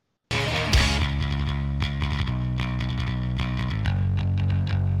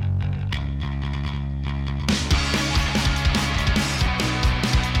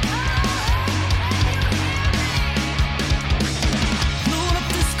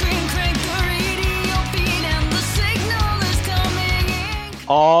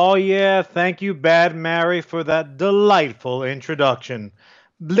Oh, yeah. Thank you, Bad Mary, for that delightful introduction.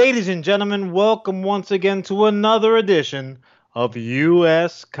 Ladies and gentlemen, welcome once again to another edition of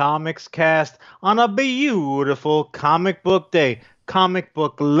US Comics Cast on a beautiful comic book day. Comic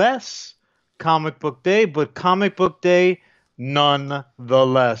book less comic book day, but comic book day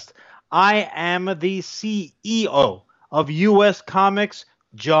nonetheless. I am the CEO of US Comics,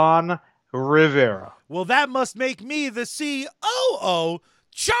 John Rivera. Well, that must make me the COO,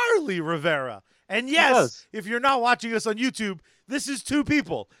 Charlie Rivera. And It yes, does. if you're not watching us on YouTube, this is two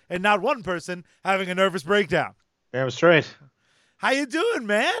people and not one person having a nervous breakdown. Damn straight. How you doing,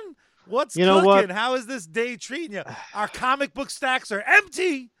 man? What's You know cooking? what? How is this day treating you? Our comic book stacks are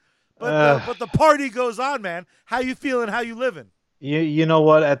empty, but Uh, the party goes on, man. How you feeling? How you living? you know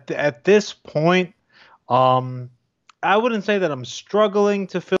what? At this point, um, I wouldn't say that I'm struggling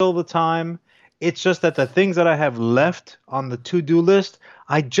to fill the time. It's just that the things that I have left on the to-do list,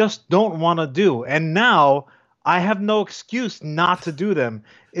 I just don't want to do. And now I have no excuse not to do them.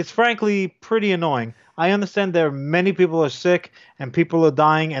 It's frankly pretty annoying. I understand there are many people are sick and people are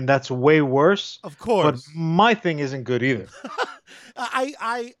dying, and that's way worse. Of But course. my thing isn't good either.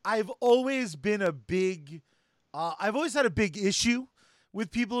 I've always been a big I've always had a big issue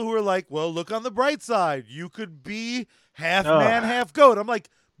with people who are like, well, look on the bright side. You could be half man, Ugh. half goat. I'm like,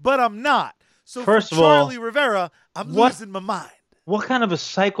 but I'm not. So for First of all, Charlie Rivera, I'm what losing my mind. what kind of a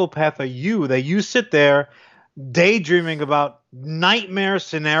psychopath are you that you sit there daydreaming about nightmare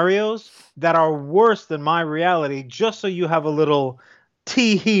scenarios that are worse than my reality just so you have a little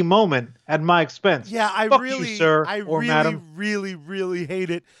tee hee moment at my expense? Yeah, Fuck you, sir I or really, madam. really, really hate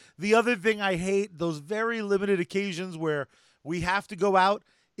it. The other thing I hate, those very limited occasions where we have to go out.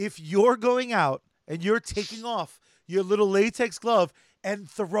 If you're going out and you're taking off your little latex glove and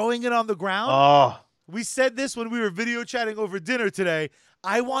throwing it on the ground, Oh, we said this when we were video chatting over dinner today.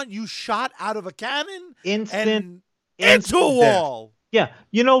 I want you shot out of a cannon instant, and into a instant death. wall. Yeah,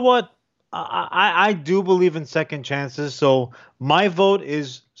 you know what? I do believe in second chances, so my vote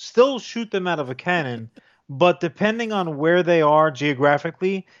is still shoot them out of a cannon, but depending on where they are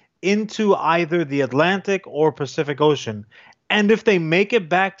geographically, into either the Atlantic or Pacific Ocean. And if they make it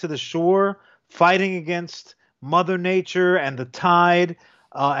back to the shore, fighting against Mother Nature and the tide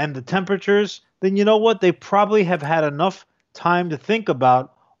and the temperatures, then you know what? They probably have had enough time to think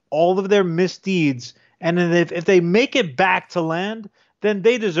about all of their misdeeds. And then if they make it back to land, then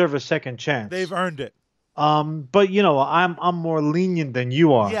they deserve a second chance. They've earned it. But you know, I'm more lenient than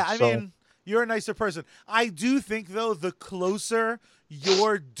you are. Yeah, I So mean, you're a nicer person. I do think though, the closer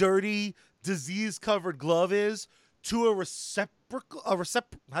your dirty, disease-covered glove is to a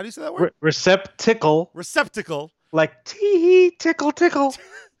how do you say that word? receptacle, Receptacle. like tee tickle tickle.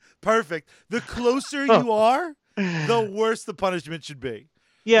 Perfect. The closer Oh. you are, the worse the punishment should be.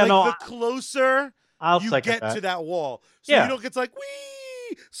 Yeah, Like no, the closer I'll you second get that. to that wall. So Yeah. you don't get to like,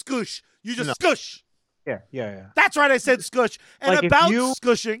 wee, scoosh. You just No. scoosh. Yeah. That's right, I said scoosh. And Like about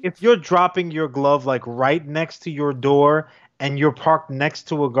scushing, if you're dropping your glove like right next to your door and you're parked next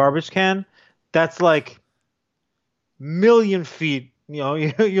to a garbage can, that's like million feet,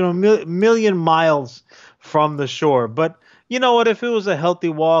 million miles from the shore. But you know what? If it was a healthy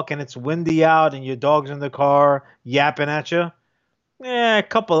walk and it's windy out and your dog's in the car yapping at you, yeah, a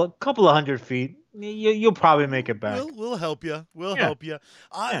couple of 100 feet, you'll probably make it back. we'll help you. We'll Yeah, help you.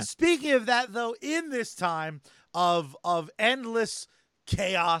 yeah. Speaking of that, though, in this time of endless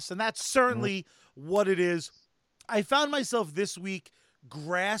chaos, and that's Mhm. certainly what it is, I found myself this week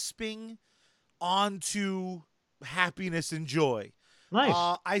grasping onto happiness and joy.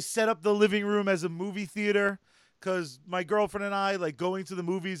 Nice. I set up the living room as a movie theater because my girlfriend and I like going to the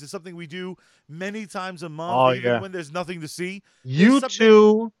movies is something we do many times a month, Oh even yeah. when there's nothing to see. There's You something.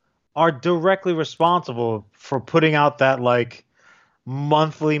 two are directly responsible for putting out that like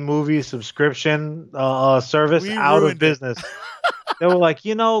monthly movie subscription service We out of ruined it. business. They were like,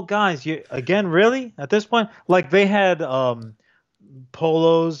 guys, you again, really? At this point, like they had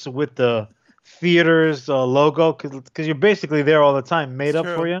polos with the theater's logo because you're basically there all the time, made It's up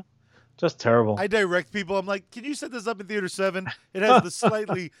for true. you. Just terrible. I direct people. I'm like, can you set this up in theater 7? It has the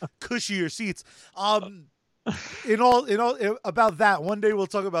slightly cushier seats. About that. One day we'll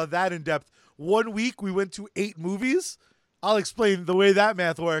talk about that in depth. One week we went to 8 movies. I'll explain the way that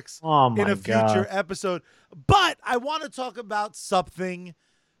math works Oh in my a future god. episode. But I want to talk about something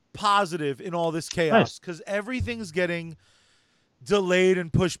positive in all this chaos Nice. because everything's getting delayed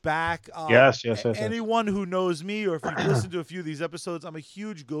and pushed back. Yes. Anyone who knows me or if you've listened to a few of these episodes, I'm a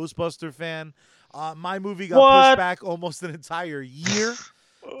huge Ghostbuster fan. My movie got pushed What? back almost an entire year.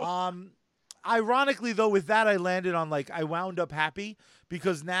 Um, ironically though, with that I landed on like I wound up happy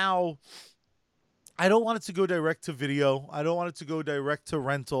because now I don't want it to go direct to video. I don't want it to go direct to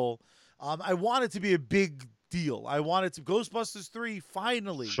rental. I want it to be a big deal. I want it to Ghostbusters 3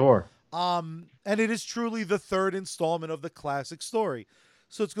 finally. Sure. And it is truly the third installment of the classic story.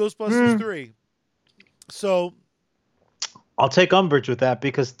 So it's Ghostbusters Mm, 3. So I'll take umbrage with that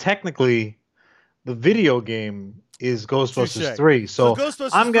because technically the video game is touche. Ghostbusters 3. So So Ghostbusters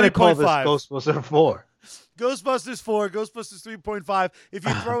I'm going to call this 3.5. Ghostbusters 4. Ghostbusters 4, Ghostbusters 3.5. If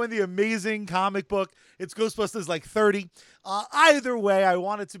you throw in the amazing comic book, it's Ghostbusters like 30. Either way, I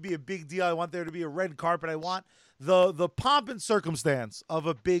want it to be a big deal. I want there to be a red carpet. I want the pomp and circumstance of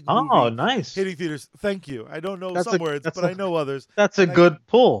a big Oh, movie nice. hitting theaters. Thank you. I don't know That's some a words, that's but I a know others. that's a And I can good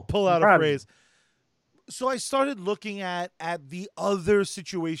pull. pull I'm out a proud of you. phrase. So I started looking at the other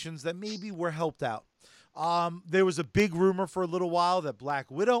situations that maybe were helped out. There was a big rumor for a little while that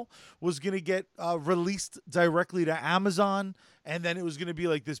Black Widow was going to get released directly to Amazon, and then it was going to be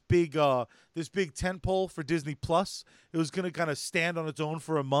like this big tentpole for Disney Plus. It was going to kind of stand on its own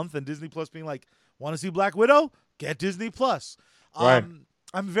for a month, and Disney Plus being like, "Want to see Black Widow? Get Disney Plus." Right.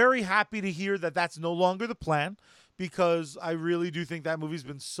 I'm very happy to hear that that's no longer the plan because I really do think that movie's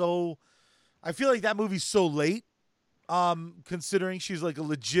been so. I feel like that movie's so late considering she's like a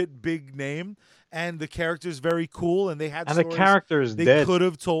legit big name and the character's very cool and they had And the stories character is they dead. could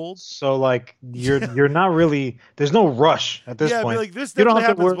have told. So like you're not really there's no rush at this Yeah, I'd be point. like, this You don't definitely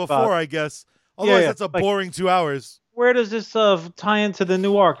have to happens worry before, about I guess. yeah, Otherwise, yeah. that's a Like boring 2 hours. where does this tie into the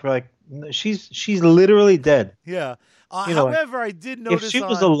new arc? Like she's literally dead. Yeah. You know, like, However, I did if notice she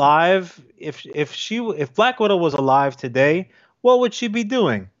was on. alive, if Black Widow was alive today, what would she be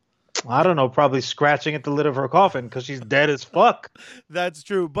doing? I don't know, probably scratching at the lid of her coffin because she's dead as fuck. That's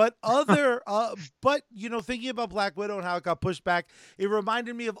true. But thinking about Black Widow and how it got pushed back, it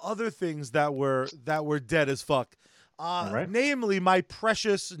reminded me of other things that were dead as fuck. All right. Namely my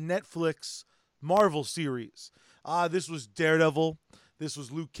precious Netflix Marvel series. This was Daredevil. This was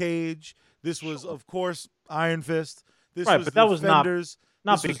Luke Cage. This was, of course, Iron Fist. This Right, was but that was Defenders.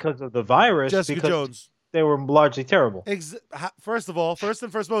 not This was because of the virus, Jessica because Jones. they were largely terrible. First of all, first and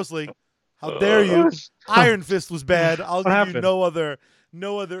first mostly, how dare you? Iron Fist was bad. I'll What give you happened?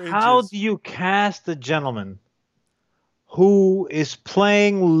 no other How inches. do you cast a gentleman who is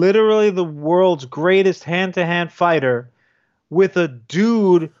playing literally the world's greatest hand-to-hand fighter with a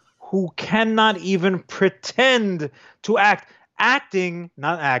dude who cannot even pretend to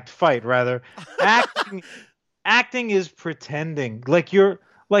not act, fight rather. Acting acting is pretending.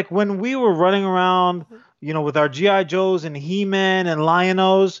 Like when we were running around, with our GI Joes and He-Man and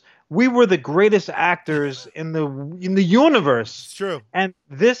Lion-O's, we were the greatest actors in the It's universe. true. And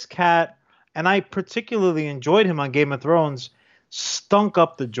this cat, and I particularly enjoyed him on Game of Thrones, stunk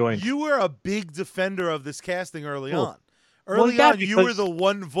up the joint. You were a big defender of this casting early Well, on. well, Early yeah, on, you were because the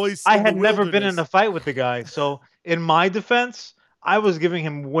one voice I in the had never been in wilderness. a fight with the guy, so in my defense, I was giving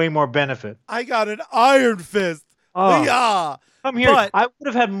him way more benefit. I got an Iron Fist. Oh, Yeah. come here. But I would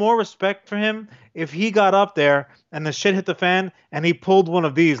have had more respect for him if he got up there and the shit hit the fan and he pulled one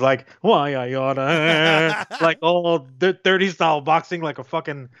of these, like, why I oughta, like all 30 style boxing, like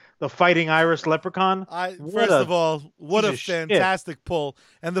the fighting Irish leprechaun. What first a of all, what piece a of shit. fantastic pull.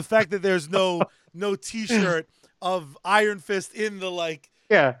 And the fact that there's no t-shirt of Iron Fist in the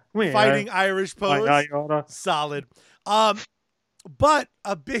Yeah. fighting Irish Why pose. I oughta. Solid. But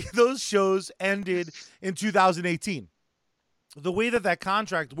those shows ended in 2018. The way that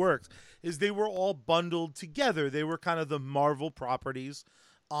contract worked is they were all bundled together. They were kind of the Marvel properties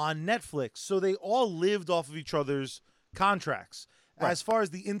on Netflix. So they all lived off of each other's contracts. Right. As far as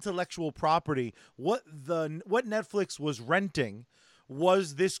the intellectual property, what Netflix was renting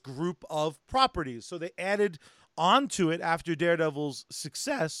was this group of properties. So they added onto it after Daredevil's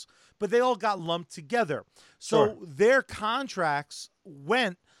success, but they all got lumped together. So Sure. their contracts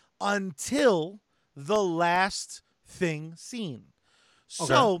went until the last thing seen.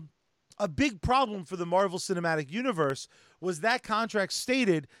 So a big problem for the Marvel Cinematic Universe was that contract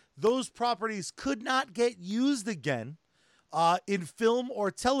stated those properties could not get used again in film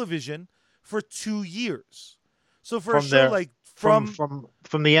or television for 2 years. So for a From show their like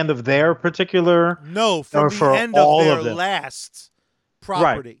from the end of their particular no, from or the for end of all their of them. last Right.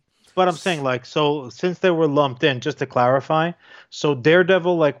 property. But I'm saying like so since they were lumped in, just to clarify, so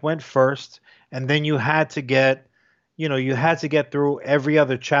Daredevil like went first, and then you had to get through every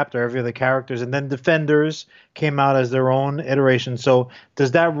other chapter, every other characters, and then Defenders came out as their own iteration. So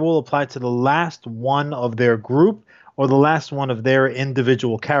does that rule apply to the last one of their group or the last one of their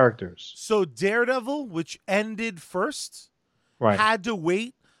individual characters? So Daredevil, which ended first, Right. had to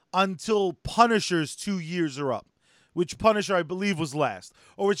wait until Punisher's 2 years are up, which Punisher I believe was last,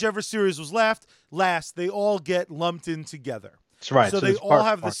 or whichever series was last. They all get lumped in together, That's right. so So they it's all part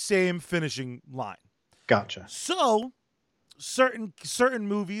have the part. same finishing line. Gotcha. So certain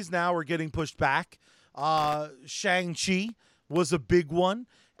movies now are getting pushed back. Shang-Chi was a big one.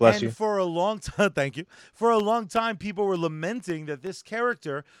 Bless And you. for a long time, thank you. For a long time, people were lamenting that this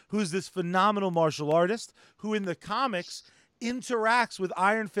character, who's this phenomenal martial artist, who in the comics interacts with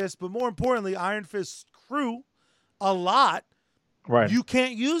Iron Fist, but more importantly, Iron Fist's crew a lot, Right. you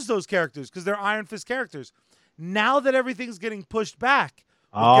can't use those characters because they're Iron Fist characters. Now that everything's getting pushed back,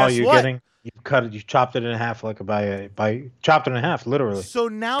 well, Oh, guess you're what? getting you cut it. You chopped it in half like by chopped it in half, literally. So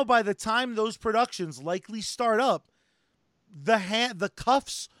now, by the time those productions likely start up, the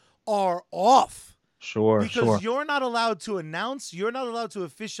cuffs are off Sure, because sure. you're not allowed to announce, you're not allowed to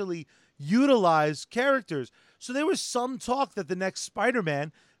officially utilize characters. So there was some talk that the next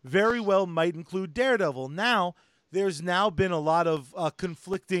Spider-Man very well might include Daredevil. Now, there's now been a lot of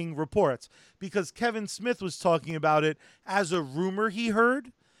conflicting reports because Kevin Smith was talking about it as a rumor he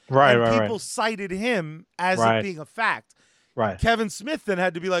heard, Right, and right, people right, cited him as it right, being a fact. right. Kevin Smith then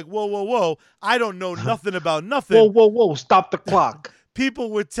had to be like, whoa, whoa, whoa, I don't know nothing about Whoa, nothing. whoa, whoa! Stop the clock.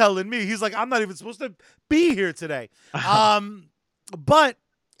 People were telling me, he's like, I'm not even supposed to be here today. Um, but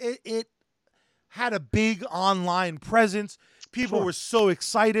it had a big online presence. People Sure. were so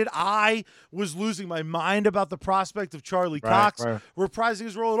excited. I was losing my mind about the prospect of Charlie Right, Cox right, reprising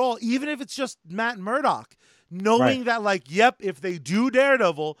his role at all, even if it's just Matt Murdock. right. Knowing that, like, yep, if they do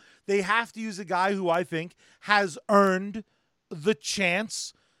Daredevil, they have to use a guy who I think has earned the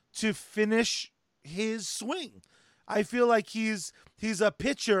chance to finish his swing. I feel like he's a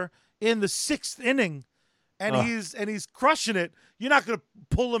pitcher in the sixth inning, and Uh, he's crushing it. You're not gonna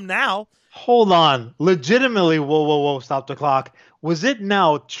pull him now. Hold on. Legitimately, whoa, whoa, whoa! Stop the clock. Was it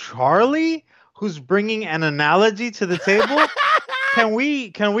now Charlie who's bringing an analogy to the table? Can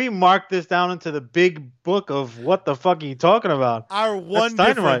we mark this down into the big book of what the fuck are you talking about? Our That's one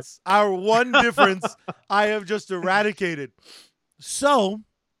dynamite. difference, our one difference, I have just eradicated. So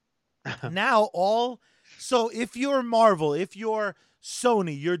now so if you're Marvel, if you're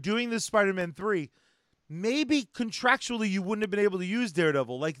Sony, you're doing this Spider-Man 3, maybe contractually you wouldn't have been able to use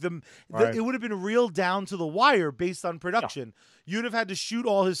Daredevil. Like Right. it would have been real down to the wire based on Yeah. production. You'd have had to shoot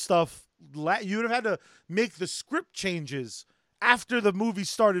all his stuff. You'd have had to make the script changes after the movie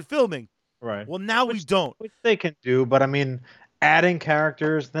started filming. Right. Well, now we don't. Which they can do, but I mean, adding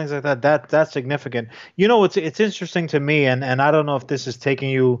characters, things like that's significant. You know, it's interesting to me, and I don't know if this is taking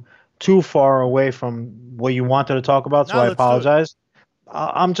you too far away from what you wanted to talk about, so Now I let's do it. apologize.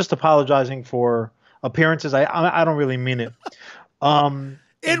 I'm just apologizing for appearances. I don't really mean it.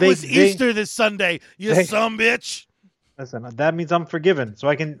 It They was they Easter this Sunday, you they some bitch. listen. That means I'm forgiven, so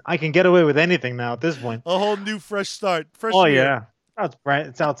I can get away with anything now at this point. A whole new fresh start, fresh Oh year. yeah,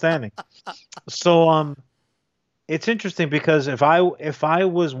 it's outstanding. So it's interesting because if I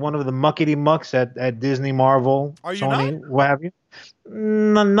was one of the muckety mucks at Disney, Marvel, Are you not? Sony, what have you,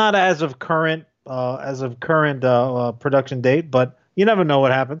 not as of current production date, but you never know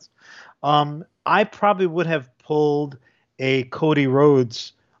what happens. I probably would have pulled a Cody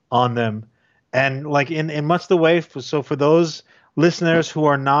Rhodes on them, and like in much the way. So for those listeners who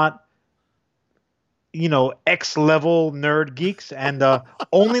are not X level nerd geeks and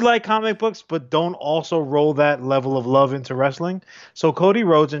only like comic books, but don't also roll that level of love into wrestling. So Cody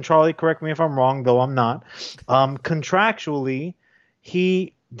Rhodes, and Charlie, correct me if I'm wrong, though I'm not. Contractually,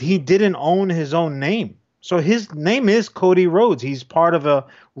 he didn't own his own name, so his name is Cody Rhodes. He's part of a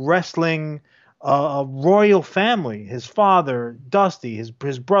wrestling royal family. His father, Dusty, his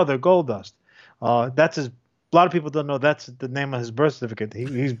brother, Goldust. That's his. A lot of people don't know that's the name of his birth certificate.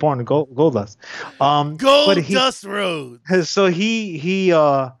 He's born in Goldust. But Gold he Dust Road. so he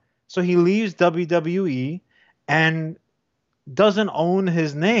leaves WWE and doesn't own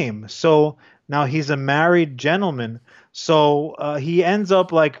his name. So now he's a married gentleman. So he ends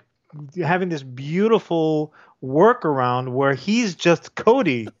up like having this beautiful workaround where he's just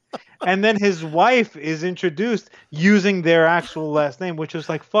Cody. And then his wife is introduced using their actual last name, which is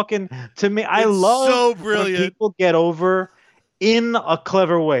like fucking to me. I It's love so when brilliant. people get over in a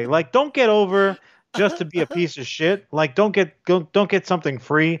clever way. Like, don't get over just to be a piece of shit. Like, don't get something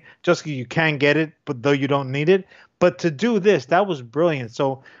free just 'cause you can get it, but though you don't need it. But to do this, that was brilliant.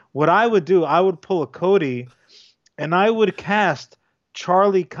 So what I would do, I would pull a Cody, and I would cast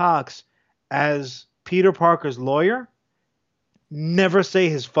Charlie Cox as Peter Parker's lawyer. Never say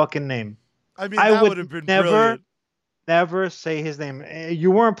his fucking name. I mean, I that would would have been never brilliant. never say his name.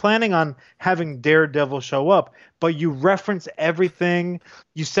 You weren't planning on having Daredevil show up, but you reference everything.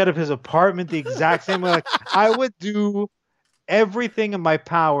 You set up his apartment the exact same way. Like I would do everything in my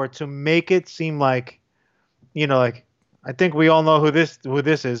power to make it seem like, like I think we all know who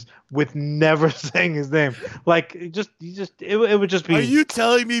this is with never saying his name. Like it would just Are be you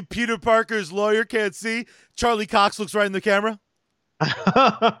telling me Peter Parker's lawyer can't see? Charlie Cox looks right in the camera.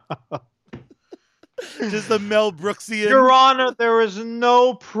 Just a Mel Your Brooksian. Honor, there is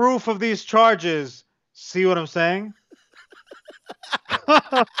no proof of these charges. See what I'm saying?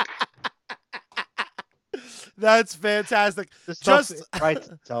 That's fantastic. The stuff Just writes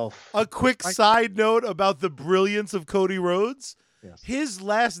itself. a quick Right? side note about the brilliance of Cody Rhodes. Yes. His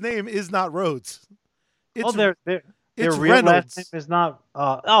last name is not Rhodes. Oh, It's their it's real last name Reynolds. is not.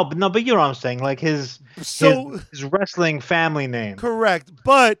 Oh, but no, but you know what I'm saying. Like his So his wrestling family name. correct.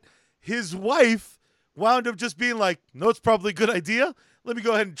 But his wife wound up just being like, no, it's probably a good idea. Let me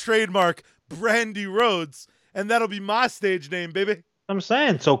go ahead and trademark Brandy Rhodes, and that'll be my stage name, baby. I'm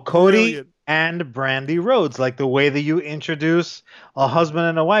saying so. Cody Brilliant. and Brandy Rhodes, like the way that you introduce a husband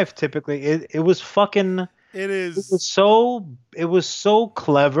and a wife. Typically, it was fucking. It It was is. so it was so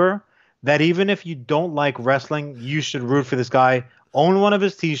clever that even if you don't like wrestling, you should root for this guy. Own one of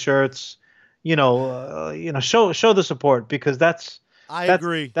his T-shirts. Show the support because I that's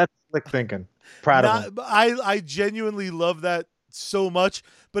agree. that's slick thinking. Proud of him. Not, I genuinely love that so much,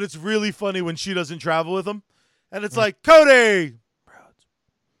 but it's really funny when she doesn't travel with him, and it's Mm. like Cody Rhodes.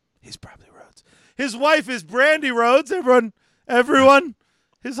 He's probably Rhodes. His wife is Brandy Rhodes. Everyone.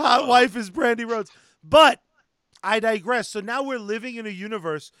 His hot wife is Brandy Rhodes. But I digress. So now we're living in a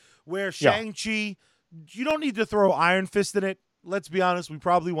universe where Yeah. Shang-Chi, you don't need to throw Iron Fist in it. Let's be honest, we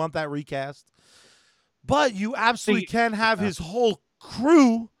probably want that recast. But you absolutely See, can have yeah, his whole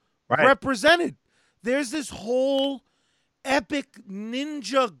crew right. represented. There's this whole epic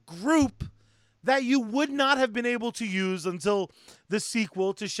ninja group that you would not have been able to use until the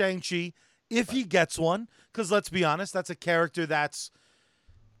sequel to Shang-Chi, if he gets one. Because let's be honest, that's a character that's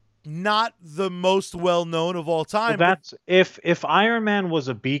not the most well known of all Well, time. But that's if Iron Man was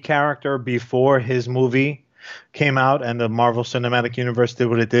a B character before his movie came out and the Marvel Cinematic Universe did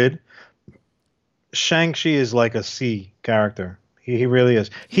what it did, Shang-Chi is like a C character. He really is.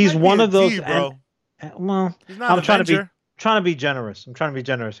 he He's might be one a of those, D, bro. well, He's not an I'm Avenger. trying to be generous. I'm trying to be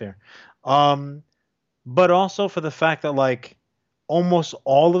generous here. Um, but also for the fact that like almost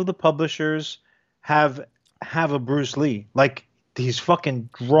all of the publishers have have a Bruce Lee. Like he's fucking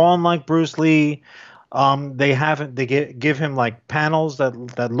drawn like Bruce Lee. They haven't they give him like panels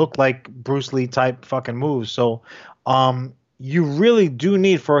that look like Bruce Lee type fucking moves. So, you really do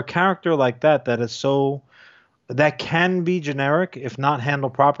need for a character like that is so that can be generic if not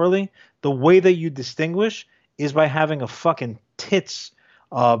handled properly. The way that you distinguish is by having a fucking tits,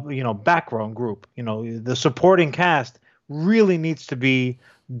 background group. The supporting cast really needs to be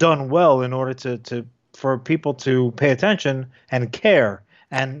done well in order to for people to pay attention and care,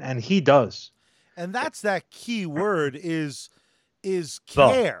 and he does. And that's that key word is The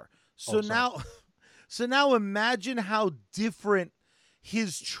care. So Oh, sorry. now so now imagine how different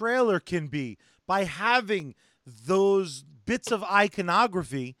his trailer can be by having those bits of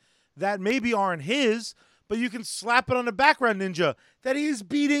iconography that maybe aren't his, but you can slap it on a background ninja that he's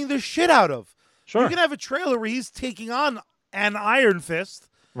beating the shit out of. You Sure. can have a trailer where he's taking on an Iron Fist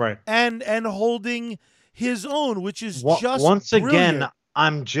Right. and holding his own, which is just Once again, brilliant.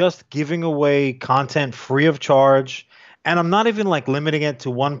 I'm just giving away content free of charge, and I'm not even like limiting it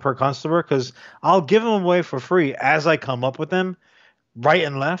to one per customer because I'll give them away for free as I come up with them, right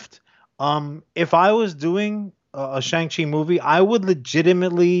and left. If I was doing a Shang-Chi movie, I would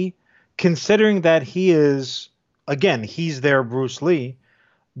legitimately, considering that he is, again, he's their Bruce Lee,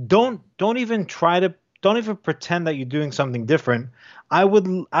 don't even pretend that you're doing something different. I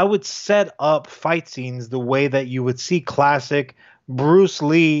would set up fight scenes the way that you would see classic Bruce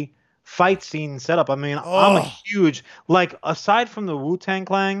Lee fight scenes set up. I mean, I'm a Oh, huge, like, aside from the Wu-Tang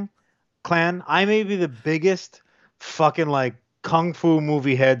clan, I may be the biggest fucking like kung fu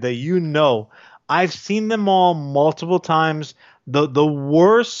movie head that you know. I've seen them all multiple times. The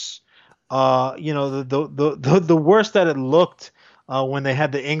worst, the worse that it looked when they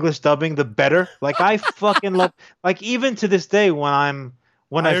had the English dubbing, the better. Like I fucking love. Like even to this day, when I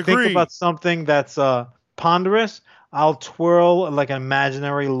I think agree. about something that's ponderous, I'll twirl like an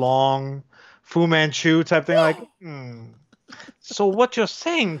imaginary long Fu Manchu type thing. Like, so what you're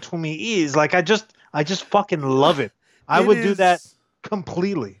saying to me is like I just fucking love it. I It would do that is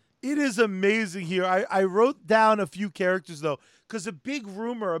completely. it is amazing here. I wrote down a few characters though, because a big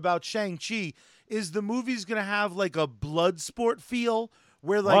rumor about Shang-Chi is the movie's going to have like a blood sport feel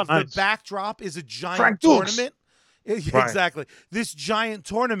where Oh, like the nice. backdrop is a giant Frank Dukes. tournament. Right. Exactly. This giant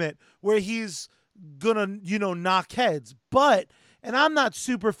tournament where he's gonna, knock heads. But, and I'm not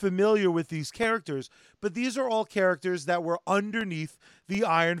super familiar with these characters, but these are all characters that were underneath the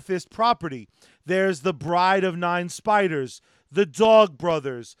Iron Fist property. There's the Bride of Nine Spiders, the Dog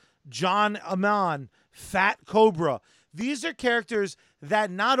Brothers, John Aman, Fat Cobra. These are characters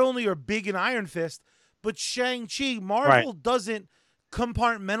that not only are big in Iron Fist, but Shang-Chi, Right. Marvel doesn't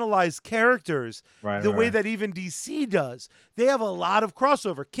compartmentalize characters Right. the way Right. that even DC does. They have a lot of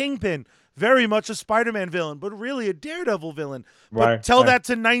crossover. Kingpin, very much a Spider-Man villain, but really a Daredevil villain. But Right. tell Right. that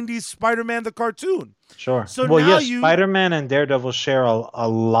to 90s Spider-Man the cartoon. Sure. So Well, now yes, Spider-Man and Daredevil share a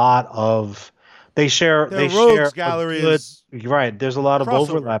lot of their they rogues share a gallery good is right. There's a lot of crossover.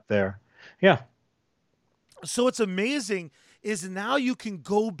 overlap there. Yeah. So what's amazing is now you can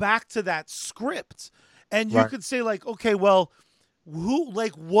go back to that script and you Right. could say like, okay, well,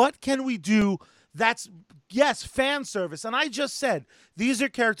 what can we do that's yes, fan service. And I just said these are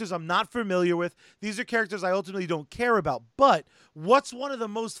characters I'm not familiar with. These are characters I ultimately don't care about. But what's one of the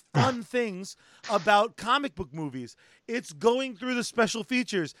most fun things about comic book movies? It's going through the special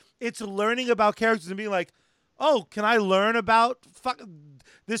features. It's learning about characters and being like, oh, can I learn about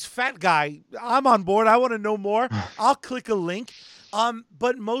this fat guy? I'm on board. I want to know more. I'll click a link.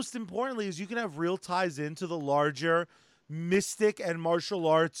 But most importantly is you can have real ties into the larger mystic and martial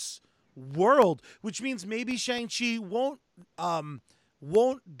arts world, which means maybe Shang-Chi won't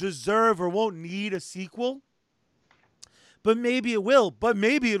deserve or won't need a sequel, but maybe it will. But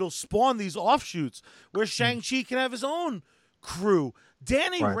maybe it'll spawn these offshoots where Shang-Chi can have his own crew.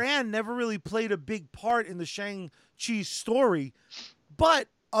 Danny Right. Rand never really played a big part in the Shang-Chi story, but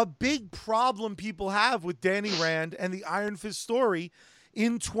a big problem people have with Danny Rand and the Iron Fist story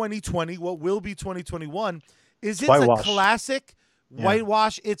in 2020, what will be 2021, is it's a Whitewash. classic Yeah.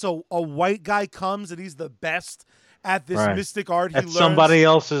 whitewash. It's a white guy comes and he's the best at this Right. mystic art. He That's learns. somebody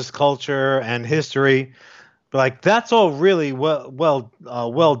else's culture and history. Like that's all really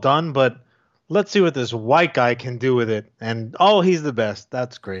well done, but let's see what this white guy can do with it. And oh, he's the best.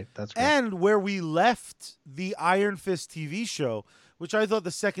 That's great. That's great. And where we left the Iron Fist TV show, which I thought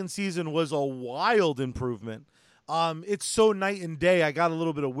the second season was a wild improvement. It's so night and day. I got a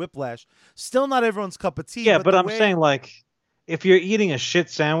little bit of whiplash. Still not everyone's cup of tea. Yeah, But but the I'm way, saying like if you're eating a shit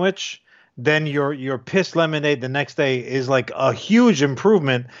sandwich, then your piss lemonade the next day is like a huge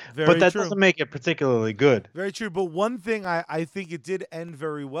improvement, but very that true. doesn't make it particularly good. Very true. But one thing I think it did end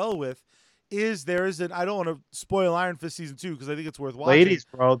very well with is there is an, I don't want to spoil Iron Fist season 2 because I think it's worth watching. Ladies,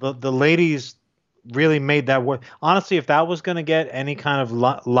 bro, the ladies really made that work. Honestly, if that was going to get any kind of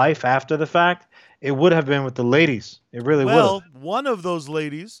life after the fact, it would have been with the ladies. It really would have. Well, one of those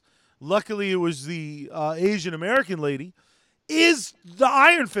ladies, luckily it was the Asian American lady, is the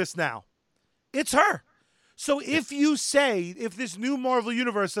Iron Fist now. It's her. So if you say, if this new Marvel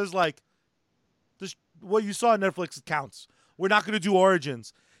universe says like, this, what you saw on Netflix counts. We're not going to do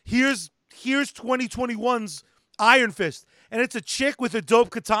Origins. Here's 2021's Iron Fist, and it's a chick with a dope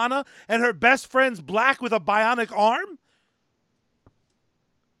katana, and her best friend's black with a bionic arm.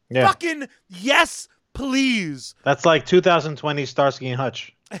 Yeah. Fucking yes, please. That's like 2020 Starsky and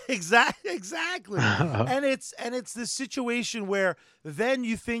Hutch. Exactly. and it's this situation where then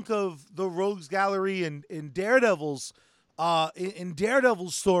you think of the Rogues Gallery and in Daredevil's in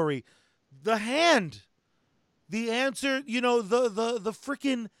Daredevil's story, the hand, the answer, the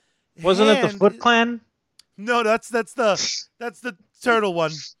freaking Wasn't it the hand. Foot Clan? No, that's the turtle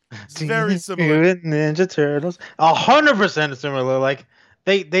one. It's very similar. Ninja Turtles. 100% similar. Like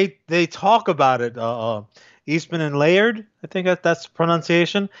they talk about it. Eastman and Laird, I think that's the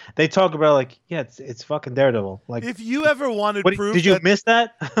pronunciation. They talk about like, yeah, it's fucking Daredevil. Like, If you ever wanted what proof did you that, miss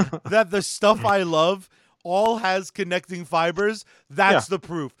that? that the stuff I love all has connecting fibers, that's Yeah, the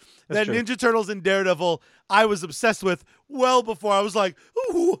proof. that's That true. Ninja Turtles and Daredevil, I was obsessed with well before I was like,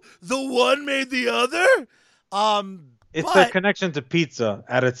 ooh, the one made the other. It's their But connection to pizza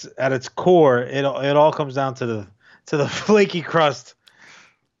at its core. It all comes down to the flaky crust.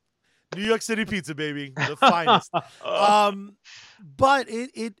 New York City pizza, baby, the finest. But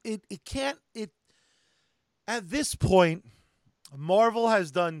it can't at this point. Marvel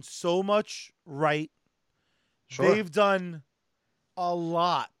has done so much right. Sure. They've done a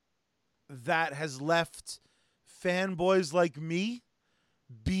lot that has left fanboys like me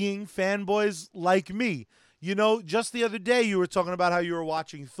being fanboys like me. Just the other day you were talking about how you were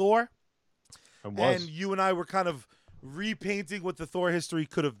watching Thor, It and was. you and I were kind of repainting what the Thor history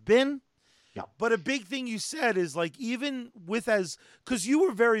could have been. Yeah. But a big thing you said is like even with as because you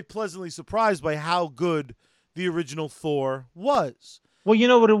were very pleasantly surprised by how good the original Thor was. Well, you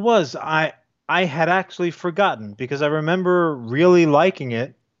know what it was? I had actually forgotten because I remember really liking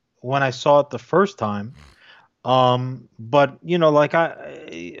it when I saw it the first time. But like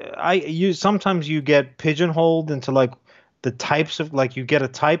you sometimes you get pigeonholed into like the types of like you get a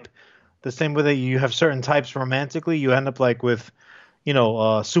type the same way that you have certain types romantically. You end up like with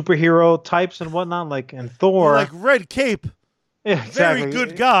superhero types and whatnot. Like and You're like Thor, Red Cape, yeah, very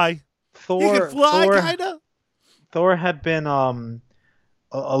good exactly. guy. He can Thor, fly, Thor, kinda. Thor had been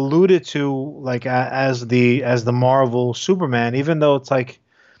alluded to like as the Marvel Superman, even though it's like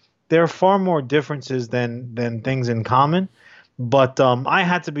there are far more differences than things in common. But I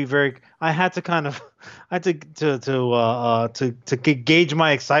had to kind of, I had to gauge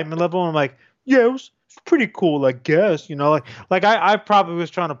my excitement level. I'm like, yeah, it's pretty cool, I guess. Like I probably was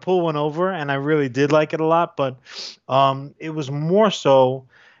trying to pull one over, and I really did like it a lot. But it was more so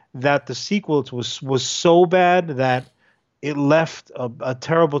that the sequel was so bad that it left a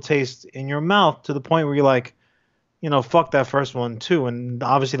terrible taste in your mouth to the point where you're like, fuck that first one too. And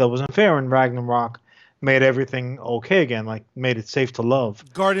obviously that wasn't fair. And Ragnarok made everything okay again, like made it safe to love.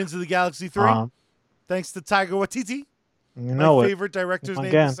 Guardians of the Galaxy 3, Um, thanks to Tiger Waititi, you my know it. favorite He's director's my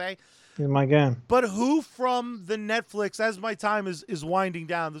name to guy. say. He's my guy. But who from the Netflix, as my time is winding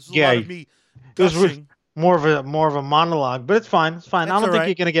down, this is a Yeah, lot of it me was gushing. more of a monologue, but it's fine. It's fine. I That's all don't think right.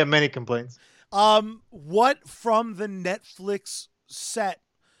 you're gonna get many complaints. What from the Netflix set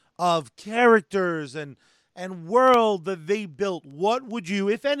of characters and world that they built, what would you,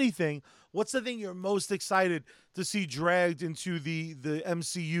 if anything, what's the thing you're most excited to see dragged into the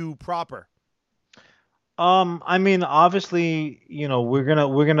MCU proper? I mean, obviously, we're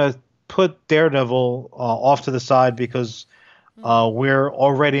gonna put Daredevil off to the side because Hmm. we're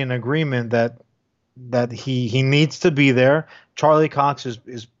already in agreement that he needs to be there. Charlie Cox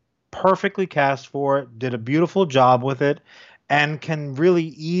is perfectly cast for it, did a beautiful job with it, and can really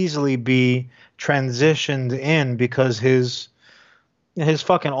easily be transitioned in because his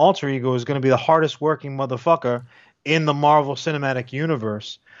fucking alter ego is going to be the hardest working motherfucker in the Marvel Cinematic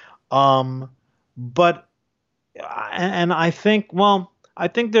Universe. Um, but and I think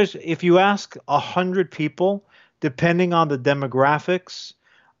there's if you ask 100 people, depending on the demographics,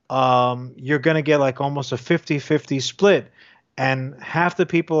 you're going to get like almost a 50-50 split. And half the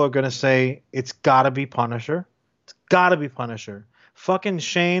people are going to say it's got to be Punisher. It's got to be Punisher. Fucking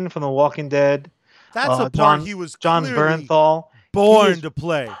Shane from The Walking Dead, That's a part John he was John clearly Bernthal. He born is to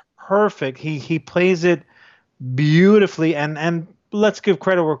play. perfect. He plays it beautifully, and let's give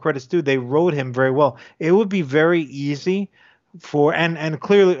credit where credit's due. They wrote him very well. It would be very easy and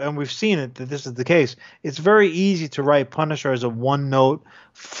clearly, and we've seen it that this is the case. It's very easy to write Punisher as a one note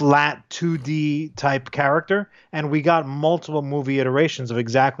flat 2D type character, and we got multiple movie iterations of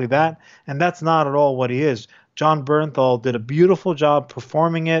exactly that, and that's not at all what he is. John Bernthal did a beautiful job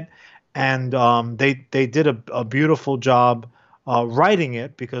performing it, and they did a beautiful job writing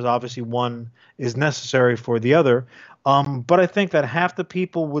it because obviously one is necessary for the other. But I think that half the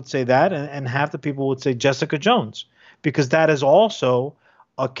people would say that, and half the people would say Jessica Jones, because that is also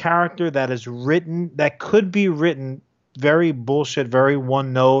a character that is written, that could be written very bullshit, very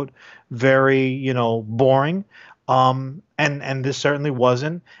one note, very, boring. And this certainly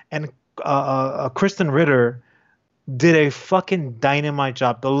wasn't. And Kristen Ritter did a fucking dynamite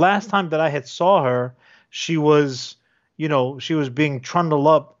job. The last time that I had saw her, she was, she was being trundled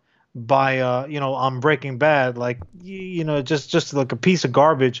up by on Breaking Bad, like just like a piece of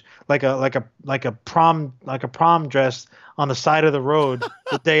garbage, like a prom dress on the side of the road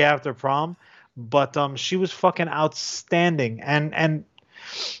the day after prom. But she was fucking outstanding, and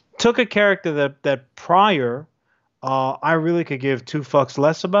took a character that prior I really could give two fucks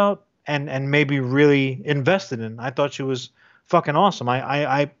less about, and maybe really invested in. I thought she was fucking awesome.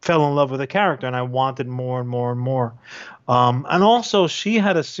 I fell in love with the character, and I wanted more and more and more. And also she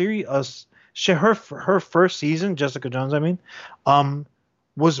had a series, her first season, Jessica Jones, I mean, um,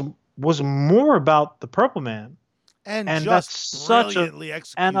 was was more about the Purple Man, And and that's just such a brilliantly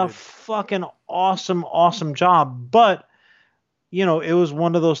and a executed. fucking awesome job. But it was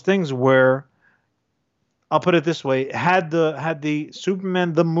one of those things where I'll put it this way: had the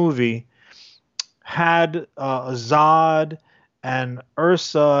Superman the movie had Zod and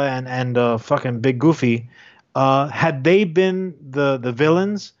Ursa and fucking Big Goofy, had they been the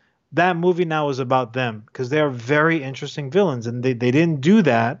villains, that movie now is about them because they are very interesting villains, and they didn't do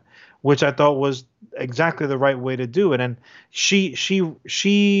that, which I thought was exactly the right way to do it. And she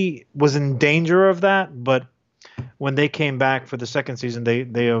was in danger of that, but when they came back for the second season,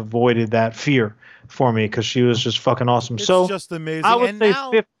 they avoided that fear for me because she was just fucking awesome. It's So just I amazing. would And say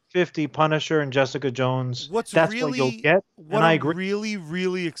now 50-50 Punisher and Jessica Jones. That's what you'll get, what and I I'm agree. really,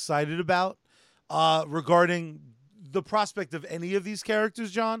 really excited about regarding the prospect of any of these characters,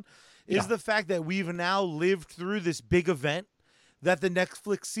 John, is Yeah, the fact that we've now lived through this big event that the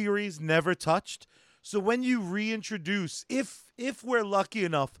Netflix series never touched. So when you reintroduce, if we're lucky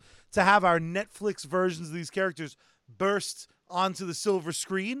enough to have our Netflix versions of these characters burst onto the silver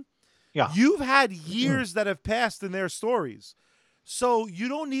screen, yeah, you've had years that have passed in their stories. So you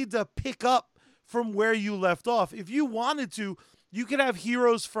don't need to pick up from where you left off. If you wanted to, you could have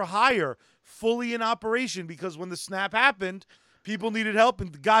Heroes for Hire fully in operation because when the snap happened, people needed help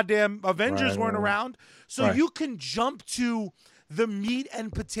and the goddamn right, Avengers weren't right, around. So right. you can jump to the meat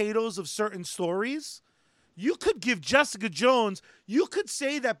and potatoes of certain stories. You could give Jessica Jones, you could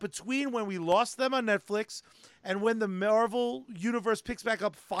say that between when we lost them on Netflix and when the Marvel universe picks back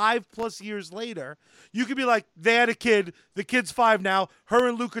up 5+ years later, you could be like, they had a kid, the kid's 5 now, her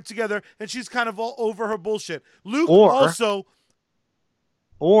and Luke are together, and she's kind of all over her bullshit. Luke Or also,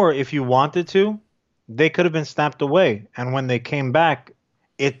 or if you wanted to, they could have been snapped away, and when they came back,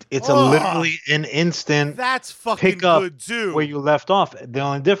 it's a oh, literally an instant that's fucking pick up good where too. you left off. The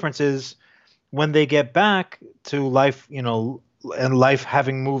only difference is when they get back to life, and life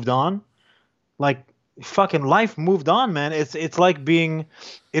having moved on, like fucking life moved on, man. It's like being,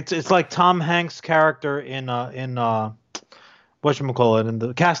 it's like Tom Hanks' character in whatchamacallit, in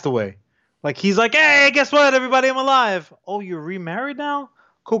the Castaway. Like he's like, hey, guess what, everybody, I'm alive. Oh, you're remarried now?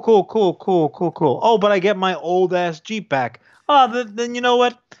 Cool, cool, cool, cool, cool, cool. Oh, but I get my old ass Jeep back. Oh, then you know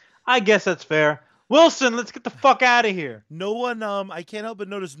what? I guess that's fair. Wilson, let's get the fuck out of here. No one, I can't help but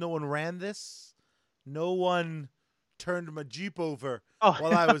notice no one ran this. No one turned my Jeep over Oh,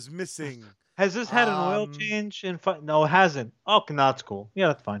 while I was missing. has this had an oil Um, change in No, it hasn't. Oh, no, that's cool. Yeah,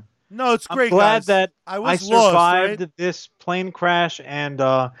 that's fine. no, it's I'm great, glad guys. that I I was lost, survived right? this plane crash and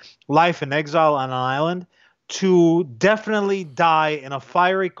life in exile on an island to definitely die in a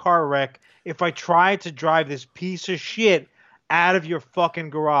fiery car wreck if I try to drive this piece of shit out of your fucking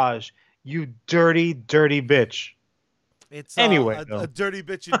garage. You dirty, dirty bitch. It's Anyway, a though. dirty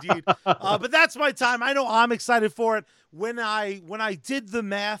bitch indeed. But that's my time. I know I'm excited for it. When I did the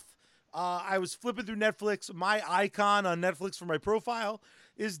math, I was flipping through Netflix. My icon on Netflix for my profile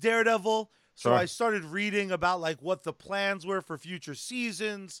is Daredevil. So I Sure. started reading about like what the plans were for future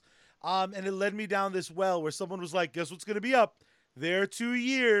seasons. And it led me down this well where someone was like, guess what's gonna be up? There 2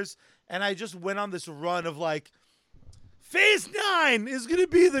 years. And I just went on this run of like, Phase 9 is going to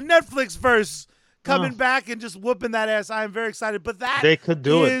be the Netflix verse Oh, coming back and just whooping that ass. I am very excited. But that they could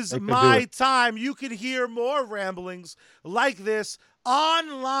do it. is They could do my it. time. You can hear more ramblings like this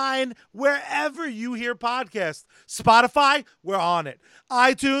online wherever you hear podcasts. Spotify, we're on it.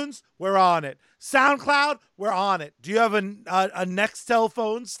 iTunes, we're on it. SoundCloud, we're on it. Do you have a Nextel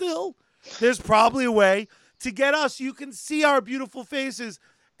phone still? There's probably a way to get us. You can see our beautiful faces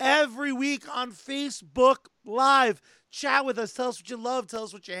every week on Facebook Live. Chat with us. Tell us what you love. Tell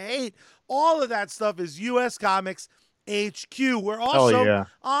us what you hate. All of that stuff is US Comics HQ. We're Hell also yeah.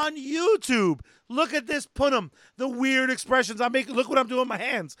 on YouTube. Look at this punum. The weird expressions I'm making. Look what I'm doing with my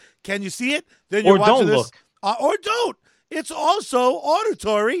hands. Can you see it? Then you're Or watching don't this. look. Or don't. It's also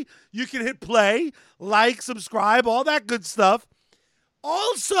auditory. You can hit play, like, subscribe, all that good stuff.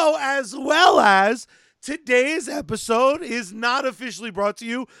 Also, as well as today's episode is not officially brought to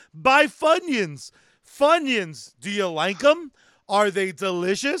you by Funyuns. Funyuns, do you like them? Are they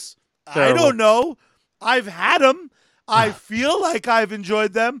delicious? I don't Terrible. know. I've had them. I feel like I've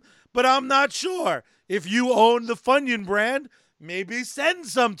enjoyed them, but I'm not sure. If you own the Funyun brand, maybe send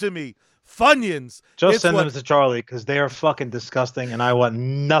some to me. Funyuns. Just It's send them what to Charlie because they are fucking disgusting, and I want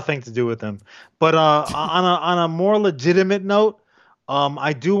nothing to do with them. But on a more legitimate note,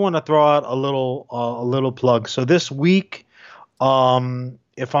 I do want to throw out a little plug. So this week,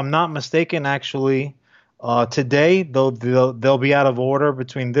 if I'm not mistaken, actually, today though they'll be out of order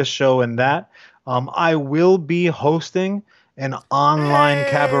between this show and that. I will be hosting an online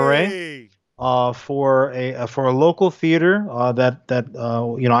cabaret hey. for a local theater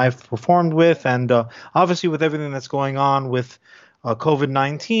that I've performed with, and obviously with everything that's going on with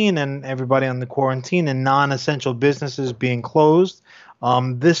COVID-19 and everybody on the quarantine and non-essential businesses being closed.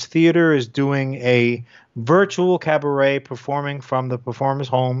 This theater is doing a virtual cabaret performing from the performers'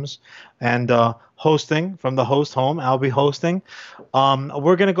 homes and hosting from the host home. I'll be hosting.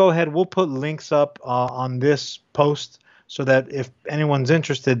 We're going to go ahead. We'll put links up on this post so that if anyone's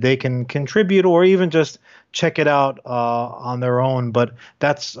interested, they can contribute or even just check it out on their own. But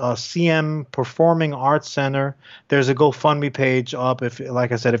that's CM Performing Arts Center. There's a GoFundMe page up if,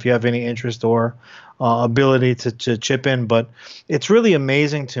 like I said, if you have any interest or ability to chip in. But it's really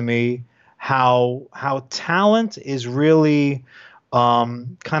amazing to me how talent is really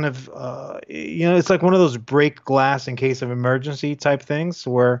kind of it's like one of those break glass in case of emergency type things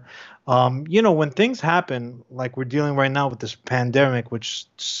where when things happen like we're dealing right now with this pandemic, which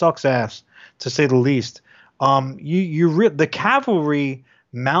sucks ass to say the least. The cavalry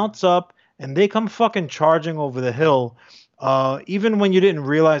mounts up and they come fucking charging over the hill. Even when you didn't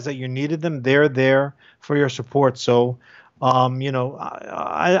realize that you needed them, they're there for your support. So I'm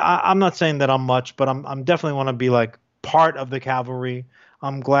not saying that I'm much, but I'm definitely want to be like part of the cavalry.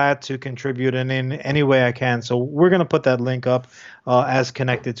 I'm glad to contribute in any way I can. So we're gonna put that link up as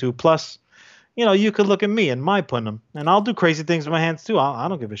connected to. Plus, you could look at me and my putting them, and I'll do crazy things with my hands too. I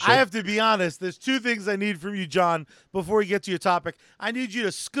don't give a I shit. have to be honest. There's two things I need from you, John, before we get to your topic. I need you to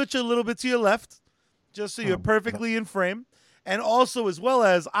scooch a little bit to your left, just so you're Oh, perfectly in frame. And also, as well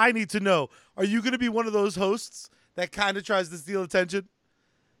as, I need to know, are you going to be one of those hosts that kind of tries to steal attention?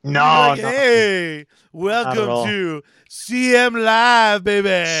 You're gonna be no, like, no, hey, not at welcome all. to CM Live, baby.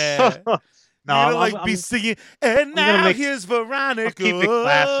 No, You're gonna like be I'm singing, and I'm gonna now make here's I'll keep it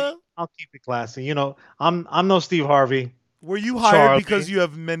classy. Veronica. I'll keep it classy. I'm no Steve Harvey, Were you hired because Charlie. you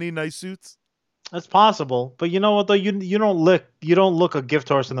have many nice suits? That's possible, but you know what though? You don't look a gift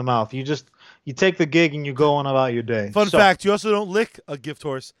horse in the mouth. You take the gig and you go on about your day. Fun So, fact, you also don't lick a gift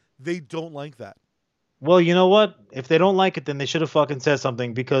horse. They don't like that. well, you know what? If they don't like it, then they should have fucking said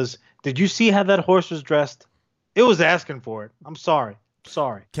something. Because did you see how that horse was dressed? It was asking for it. I'm sorry.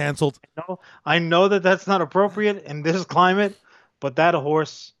 Sorry. Canceled. No, I know that that's not appropriate in this climate, but that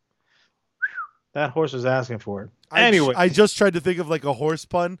horse was asking for it. I Anyways, just tried to think of like a horse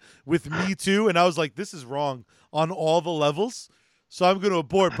pun with Me Too, and I was like, this is wrong on all the levels. So I'm going to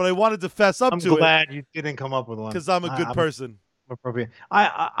abort, but I wanted to fess up I'm to it glad you didn't come up with one. because I'm a good I'm person. appropriate.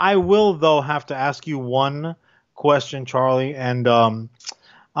 I will though have to ask you one question, Charlie, and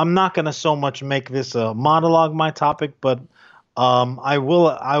I'm not gonna so much make this a monologue my topic, but I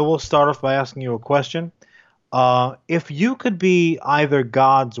will start off by asking you a question. If you could be either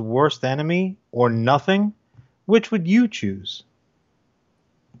God's worst enemy or nothing, which would you choose?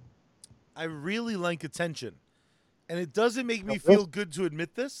 I really like attention, and it doesn't make me Really? feel good to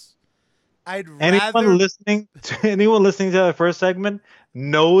admit this. I'd Anyone rather. listening to anyone listening to the first segment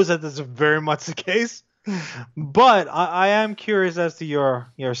knows that this is very much the case. But I am curious as to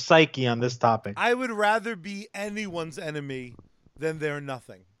your psyche on this topic. I would rather be anyone's enemy than their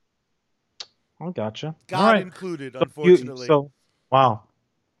nothing, I gotcha. All God right. included. So you Unfortunately, so wow.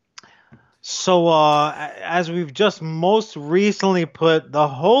 So as we've just most recently put the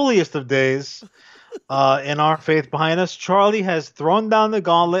holiest of days in our faith behind us, Charlie has thrown down the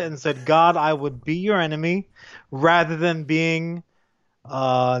gauntlet and said, "God, I would be your enemy rather than being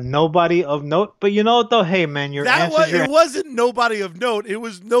nobody of note." But you know what though? Hey man, your that answer's was your it. Wasn't nobody of note. It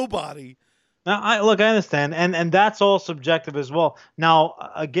was nobody. Now, I understand, and that's all subjective as well. Now,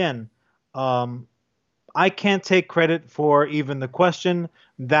 again, um, I can't take credit for even the question.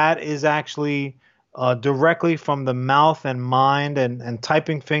 That is actually directly from the mouth and mind and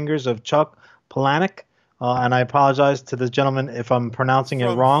typing fingers of Chuck Palahniuk. And I apologize to this gentleman if I'm pronouncing it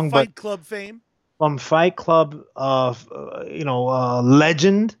From wrong, but Fight Club fame, from Fight Club,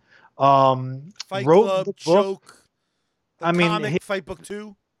 legend, Fight wrote the Club, book. Choke, the I mean, comic Fight Book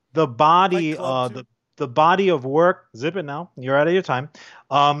 2, the Fight body Club 2. the body of work, zip it now, you're out of your time.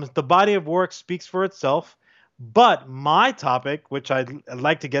 The body of work speaks for itself, but my topic, which I'd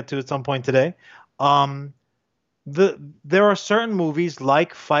like to get to at some point today, um there are certain movies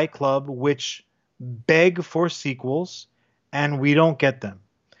like Fight Club which beg for sequels and we don't get them.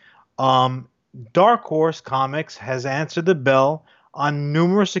 um, Dark Horse Comics has answered the bell on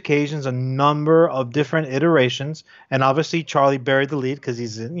numerous occasions, a number of different iterations, and obviously Charlie buried the lead because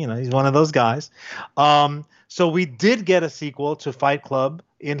he's one of those guys. So we did get a sequel to Fight Club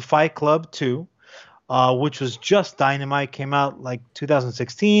in Fight Club 2, which was just dynamite. Came out like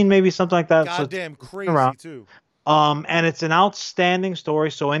 2016, maybe something like that. So Goddamn it's been around. crazy too. And it's an outstanding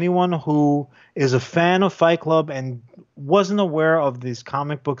story. So anyone who is a fan of Fight Club and wasn't aware of these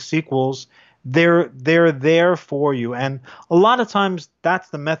comic book sequels, they're there for you. And a lot of times that's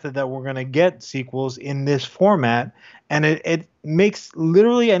the method that we're gonna get sequels in this format. And it makes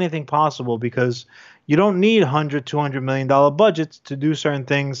literally anything possible because you don't need 100, $200 million budgets to do certain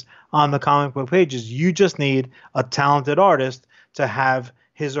things on the comic book pages. You just need a talented artist to have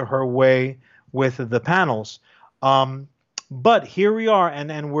his or her way with the panels. Um, But here we are,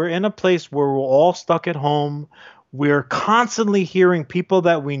 and we're in a place where we're all stuck at home. We're constantly hearing people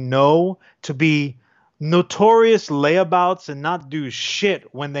that we know to be notorious layabouts and not do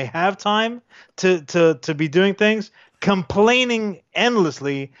shit when they have time to be doing things, complaining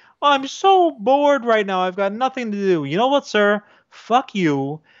endlessly. "Oh, I'm so bored right now. I've got nothing to do." You know what, sir? Fuck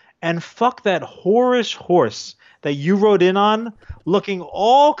you, and fuck that whorish horse that you rode in on, looking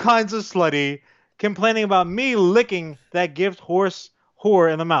all kinds of slutty, complaining about me licking that gift horse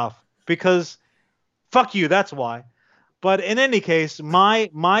whore in the mouth because fuck you. That's why. But in any case, my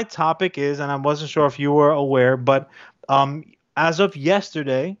topic is, and I wasn't sure if you were aware, but um, as of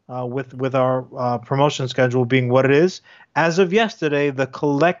yesterday, with our promotion schedule being what it is, as of yesterday, the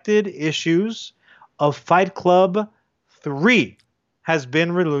collected issues of Fight Club 3 has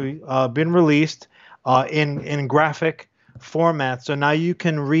been released in graphic format. So now you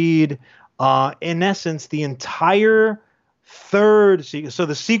can read, in essence, the entire third sequel. So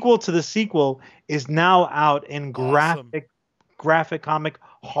the sequel to the sequel is now out in Awesome. graphic comic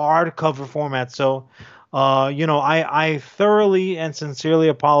hardcover format. So, I thoroughly and sincerely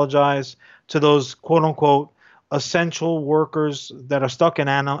apologize to those quote unquote essential workers that are stuck in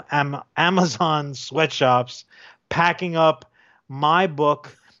Amazon sweatshops, packing up my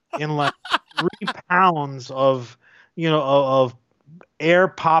book in like 3 pounds of of air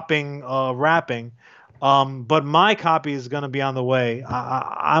popping wrapping. But my copy is going to be on the way.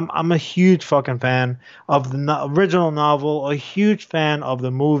 I'm a huge fucking fan of the original novel, a huge fan of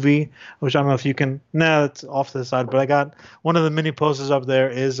the movie, which I don't know if you can. No, it's off to the side. But I got one of the mini posters up there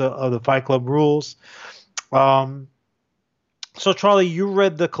is of the Fight Club rules. Um, so Charlie, you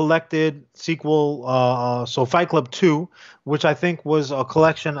read the collected sequel, so Fight Club 2, which I think was a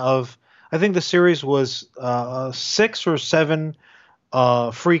collection of. I think the series was 6 or 7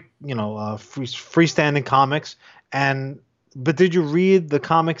 freestanding comics. And but did you read the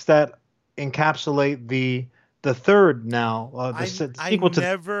comics that encapsulate the third now, the sequel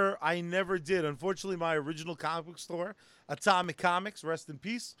to? I never did. Unfortunately, my original comic book store, Atomic Comics, rest in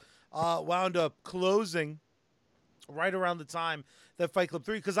peace, wound up closing right around the time that Fight Club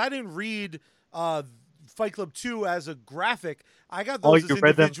 3, because I didn't read Fight Club 2 as a graphic. I got Oh, those as you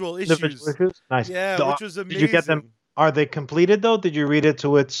read them individual individual issues. issues? Nice. Yeah, which was Did you get them? amazing. Are they completed though? Did you read it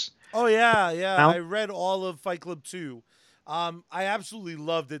to its Oh yeah, yeah. amount? I read all of Fight Club 2. I absolutely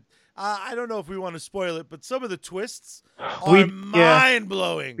loved it. I don't know if we want to spoil it, but some of the twists are Yeah. mind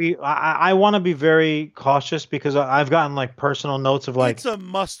blowing. I want to be very cautious because I've gotten like personal notes of like It's a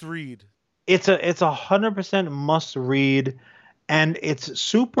must read. it's 100% must read, and it's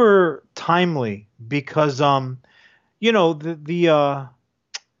super timely because the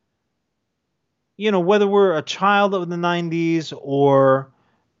whether we're a child of the 90s or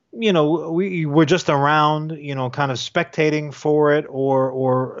we're just around, kind of spectating for it,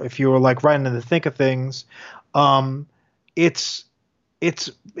 or if you were like right in the thick of things, um it's it's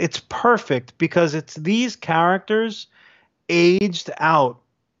perfect because it's these characters aged out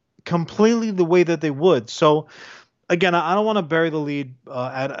completely the way that they would. So again, I don't want to bury the lead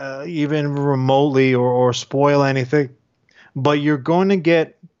at even remotely, or spoil anything, but you're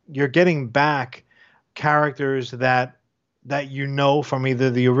getting back characters that from either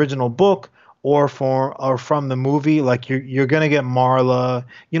the original book or from the movie. Like you're gonna get Marla,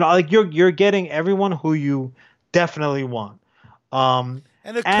 like you're getting everyone who you definitely want. Um,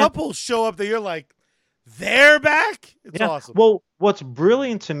 And a and couple show up that you're like, they're back? It's yeah, awesome. well, what's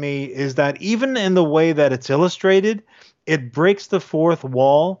brilliant to me is that even in the way that it's illustrated, it breaks the fourth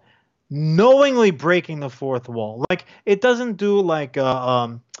wall, knowingly breaking the fourth wall. Like it doesn't do like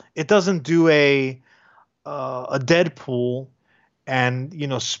it doesn't do a Deadpool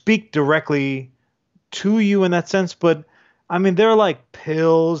and speak directly to you in that sense. But I mean, there are like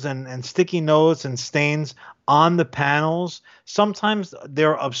pills and sticky notes and stains on the panels. Sometimes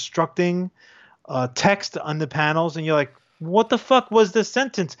they're obstructing text on the panels, and you're like, what the fuck was this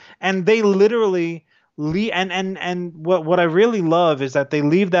sentence? And they literally leave. And what I really love is that they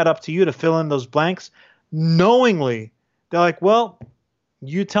leave that up to you to fill in those blanks knowingly. They're like, well,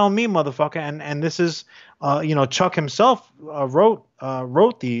 you tell me, motherfucker. And this is, Chuck himself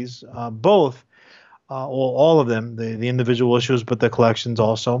wrote these both, all of them, the individual issues, but the collections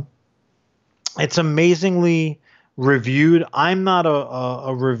also. It's amazingly reviewed. I'm not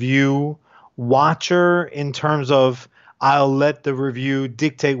a review watcher in terms of I'll let the review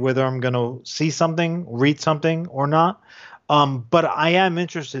dictate whether I'm going to see something, read something, or not. But I am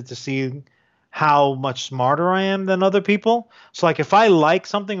interested to see how much smarter I am than other people. So, like, if I like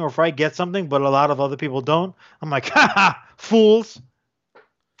something or if I get something, but a lot of other people don't, I'm like, ha ha, fools,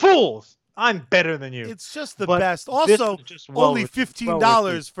 fools. I'm better than you. It's just the But best. this Also, was just only fifteen well received.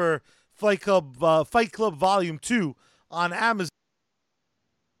 dollars for Fight Club Volume 2 on Amazon.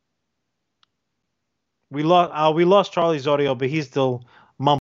 We lost Charlie's audio, but he's still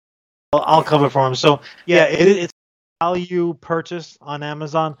mum. I'll cover for him. So yeah, it's a value purchase on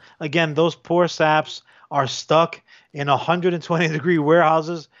Amazon. Again, those poor saps are stuck in 120-degree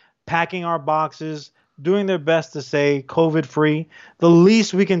warehouses, packing our boxes, doing their best to say COVID free. The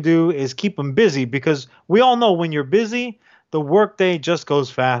least we can do is keep them busy because we all know when you're busy, the workday just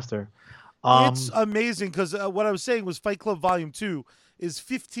goes faster. It's Um, amazing because what I was saying was Fight Club Volume 2 is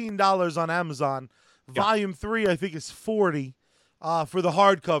 $15 on Amazon. yeah, Volume 3, I think, is 40 for the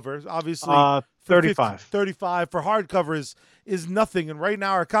hardcover. Obviously, for 50, 35. 35 for hardcover is nothing. And right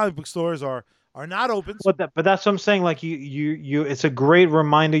now, our comic book stores are not open. So But that's what I'm saying. Like you, it's a great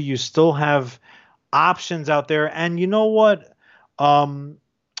reminder. You still have options out there, and you know what? Um,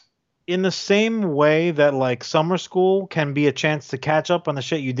 in the same way that like summer school can be a chance to catch up on the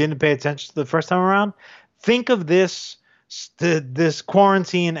shit you didn't pay attention to the first time around, think of this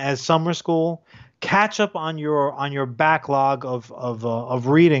quarantine as summer school. Catch up on your backlog of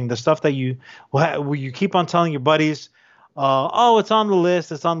reading the stuff that you keep on telling your buddies. Oh, it's on the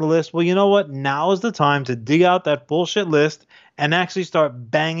list. It's on the list. Well, you know what? Now is the time to dig out that bullshit list and actually start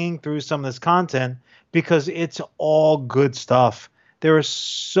banging through some of this content because it's all good stuff. There is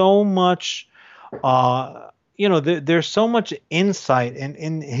so much there's so much insight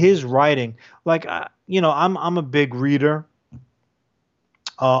in his writing. Like I'm a big reader,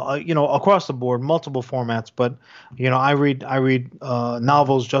 across the board, multiple formats. But I read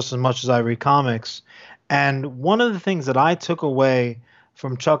novels just as much as I read comics. And one of the things that I took away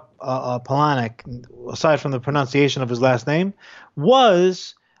from Chuck Palahniuk, aside from the pronunciation of his last name,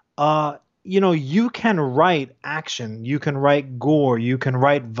 was you can write action, you can write gore, you can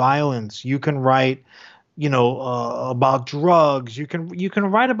write violence, you can write about drugs. You can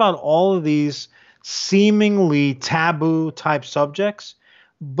write about all of these seemingly taboo type subjects,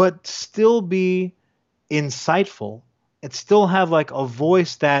 but still be insightful. It still have like a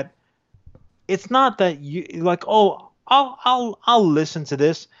voice that it's not that you like. Oh, I'll listen to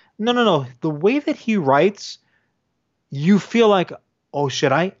this. No, no, no. The way that he writes, you feel like, oh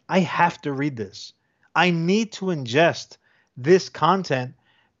shit, I have to read this. I need to ingest this content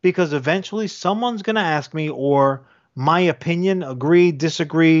because eventually someone's going to ask me, or my opinion, agree,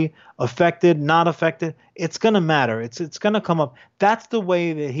 disagree, affected, not affected, it's going to matter. It's going to come up. That's the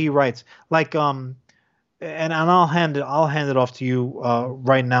way that he writes. Like and I'll hand it off to you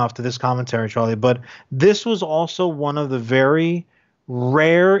right now after this commentary, Charlie. But this was also one of the very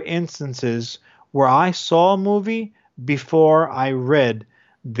rare instances where I saw a movie before I read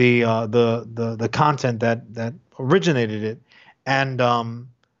the content that originated it, and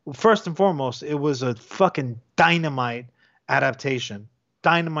first and foremost, it was a fucking dynamite adaptation,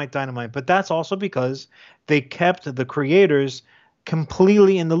 dynamite, dynamite. But that's also because they kept the creators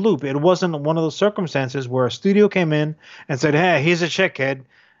completely in the loop. It wasn't one of those circumstances where a studio came in and said, "Hey, here's a check, kid.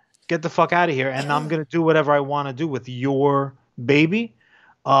 Get the fuck out of here, and I'm gonna do whatever I want to do with your baby."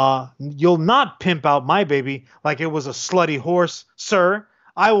 You'll not pimp out my baby like it was a slutty horse, sir.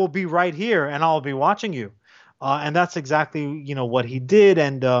 I will be right here and I'll be watching you. And that's exactly what he did,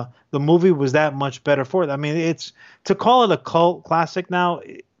 and the movie was that much better for it. I mean, it's to call it a cult classic now. well,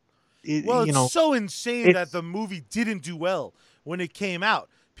 You it's know, so insane that it's the movie didn't do well when it came out.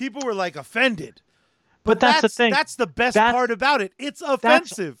 People were like offended. but But that's the thing. that's the best That's part about it. It's That's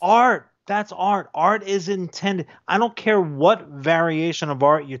offensive. art. That's art. Art is intended. I don't care what variation of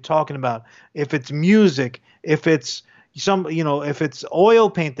art you're talking about. If it's music, if it's if it's oil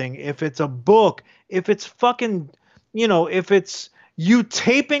painting, if it's a book, if it's fucking, if it's you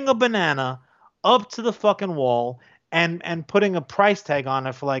taping a banana up to the fucking wall and putting a price tag on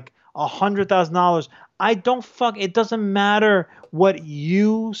it for like $100,000. I don't fuck. It doesn't matter what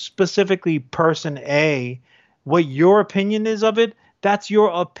you specifically, person A, what your opinion is of it. That's your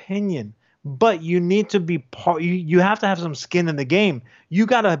opinion. But you need to be part. You have to have some skin in the game. You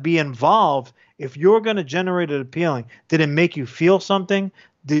got to be involved if you're going to generate it appealing. Did it make you feel something?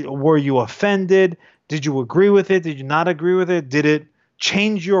 Were you offended? Did you agree with it? Did you not agree with it? Did it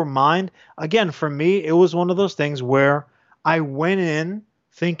change your mind? Again, for me, it was one of those things where I went in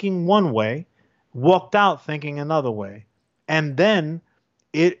thinking one way, walked out thinking another way. And then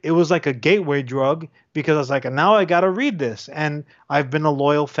it was like a gateway drug because I was like, now I got to read this. And I've been a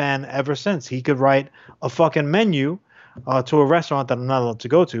loyal fan ever since. He could write a fucking menu to a restaurant that I'm not allowed to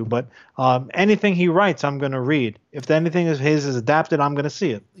go to, but anything he writes, I'm going to read. If anything is his is adapted, I'm going to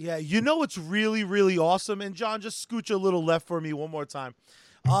see it. Yeah, you know what's really, really awesome? And John, just scooch a little left for me one more time.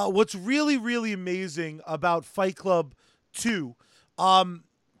 What's really, really amazing about Fight Club 2 um,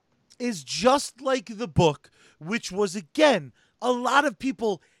 is just like the book, which was, again, a lot of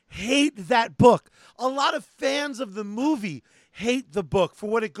people hate that book. A lot of fans of the movie hate the book for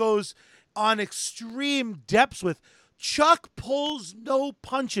what it goes on extreme depths with. Chuck pulls no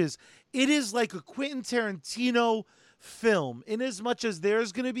punches. It is like a Quentin Tarantino film, in as much as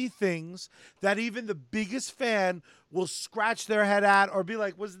there's going to be things that even the biggest fan will scratch their head at or be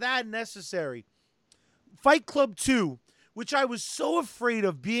like, was that necessary? Fight Club 2, which I was so afraid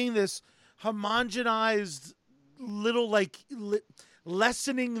of being this homogenized little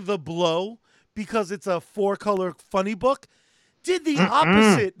lessening the blow because it's a four color funny book, did the Mm-mm.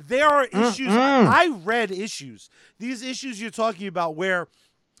 opposite. There are issues. Mm-mm. I read issues. These issues you're talking about where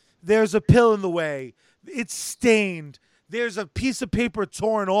there's a pill in the way, it's stained, there's a piece of paper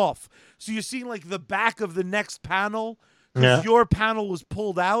torn off. So you're seeing like the back of the next panel because Yeah, your panel was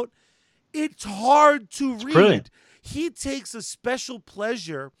pulled out. It's hard to it's brilliant. read. He takes a special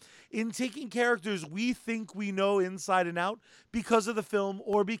pleasure in taking characters we think we know inside and out because of the film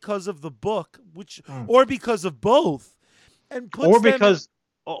or because of the book, which Mm. or because of both, and or puts them because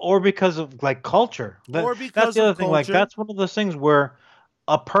or because of like culture. or That's because the of other thing. Like culture. that's one of those things where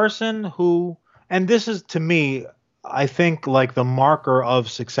a person who, and this is to me, I think like the marker of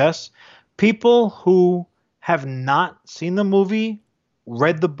success, people who have not seen the movie,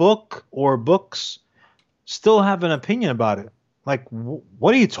 read the book or books, still have an opinion about it. Like,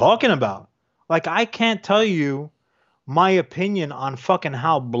 what are you talking about? Like, I can't tell you my opinion on fucking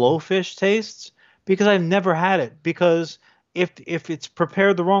how blowfish tastes because I've never had it. Because if it's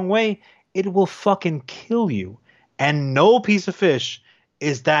prepared the wrong way, it will fucking kill you. And no piece of fish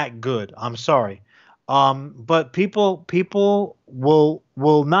is that good. I'm sorry. But people will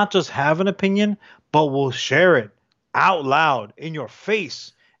not just have an opinion, but will share it out loud in your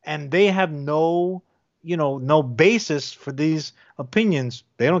face, and they have no basis for these opinions.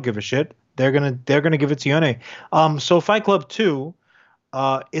 They don't give a shit. They're gonna give it to you anyway. So Fight Club 2,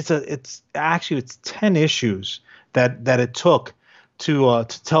 it's 10 issues that it took to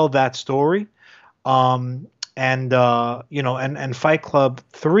tell that story. Um, and Fight Club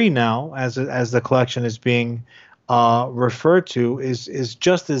 3 now, as the collection is being referred to, is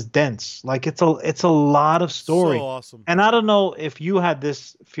just as dense. Like it's a lot of So story. awesome. And I don't know if you had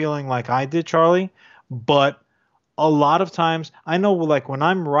this feeling like I did, Charlie, but a lot of times I know like when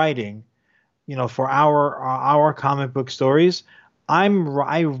I'm writing, for our comic book stories, I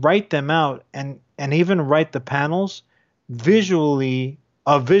write them out and even write the panels visually,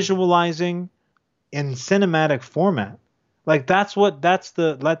 visualizing in cinematic format. Like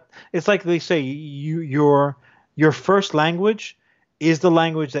it's like they say your first language is the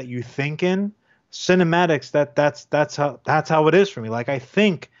language that you think in. Cinematics, that's how it is for me. Like I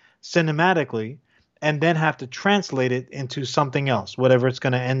think cinematically and then have to translate it into something else, whatever it's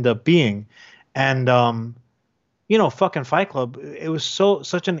going to end up being. And fucking Fight Club, it was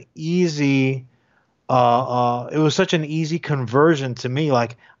such an easy it was such an easy conversion to me.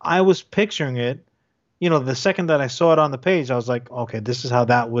 Like I was picturing it, the second that I saw it on the page, I was like, okay, this is how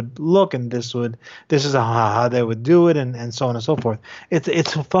that would look, and this is how they would do it, and so on and so forth.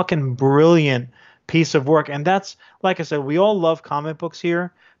 It's a fucking brilliant piece of work, and that's like I said, we all love comic books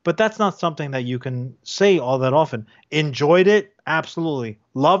here, but that's not something that you can say all that often. Enjoyed it, absolutely.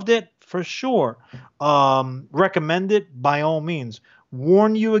 Loved it, for sure. Recommend it by all means.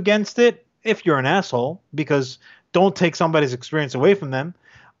 Warn you against it if you're an asshole, because don't take somebody's experience away from them.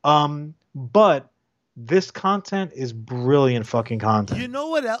 But this content is brilliant fucking You content. know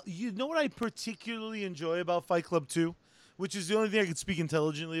what? You know what I particularly enjoy about Fight Club 2, which is the only thing I can speak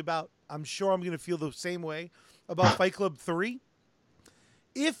intelligently about. I'm sure I'm going to feel the same way about Fight Club 3.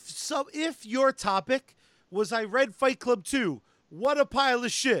 If your topic was I read Fight Club 2, what a pile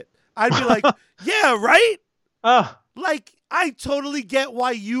of shit. I'd be like, yeah, right? Ah, Like, I totally get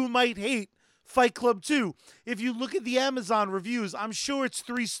why you might hate Fight Club 2. If you look at the Amazon reviews, I'm sure it's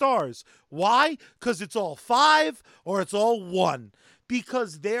 3 stars. Why? Because it's all five or it's all one.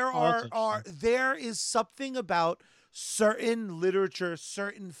 Because oh, that's interesting. there is something about certain literature,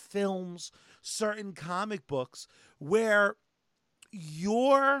 certain films, certain comic books where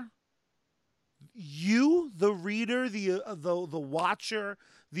your you, the reader, the watcher,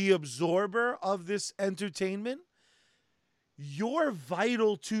 the absorber of this entertainment, you're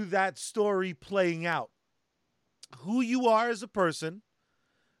vital to that story playing out. Who you are as a person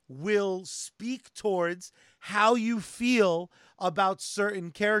will speak towards how you feel about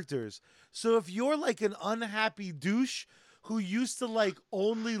certain characters. So if you're like an unhappy douche who used to like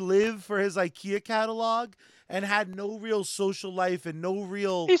only live for his IKEA catalog and had no real social life and no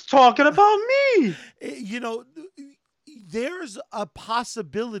real, He's talking about me. you know, there's a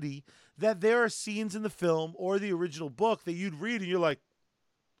possibility that there are scenes in the film or the original book that you'd read and you're like,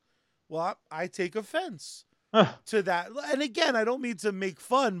 well, I take offense to that. And again, I don't mean to make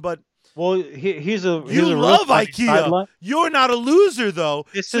fun, but Well, here's you a real love funny IKEA. sideline. You're not a loser though,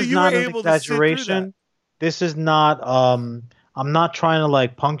 This so is you were not an able to sit through that. exaggeration. This is not I'm not trying to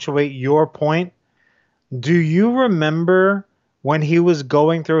like punctuate your point. Do you remember when he was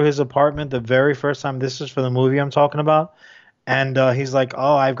going through his apartment the very first time? This is for the movie I'm talking about. And he's like,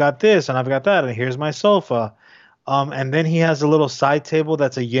 "Oh, I've got this and I've got that, and here's my sofa." And then he has a little side table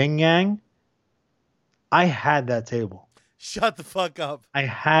that's a yin yang. I had that table. Shut the fuck up. I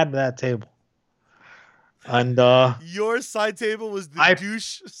had that table, and Your side table was the I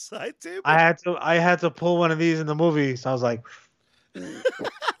douche side I table. had to I had to pull one of these in the movie. So I was like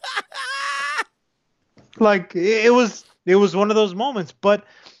it was one of those moments. But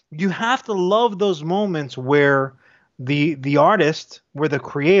you have to love those moments where the artist, where the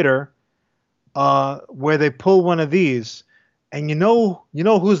creator, where they pull one of these, and you know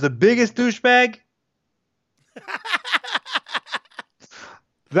who's the biggest douchebag?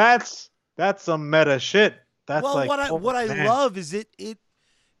 That's some meta shit. That's Well, like, what oh I man. love is it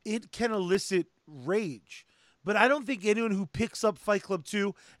can elicit rage. But I don't think anyone who picks up Fight Club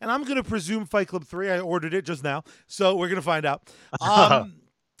 2, and I'm going to presume Fight Club 3, I ordered it just now, so we're going to find out. I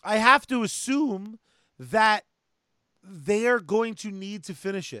have to assume that they're going to need to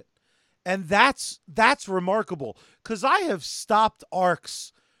finish it. And that's remarkable cuz I have stopped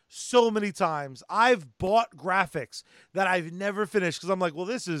arcs so many times. I've bought graphics that I've never finished cuz I'm like, well,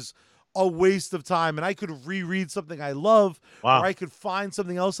 this is a waste of time and I could reread something I love or Wow. I could find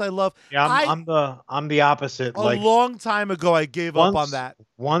something else I love. Yeah, I I'm the opposite. A Like long time ago I gave up on once that.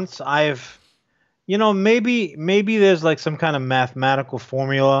 once I've maybe there's like some kind of mathematical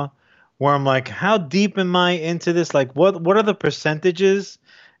formula where I'm like, how deep am I into this? Like what are the percentages?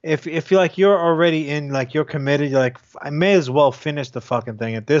 If you're like you're already in, like you're committed, you're like, I may as well finish the fucking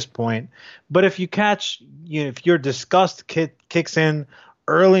thing at this point. But if you catch, if your disgust kicks in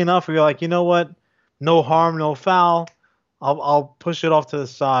early enough, where you're like, you know what, no harm, no foul, I'll push it off to the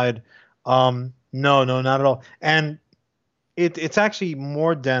side. No, no, not at all. And it's actually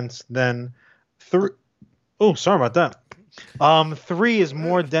more dense than three. Oh, sorry about that. Three is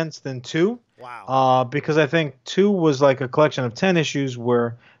more dense than two. Wow. Because I think two was like a collection of 10 issues,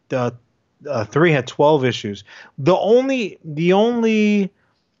 where the three had 12 issues. The only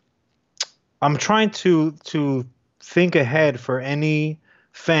I'm trying to think ahead for any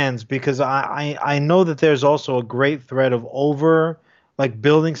fans, because I know that there's also a great thread of over, like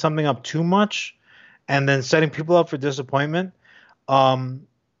building something up too much and then setting people up for disappointment. Um,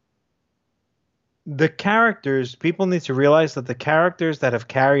 the characters, people need to realize that the characters that have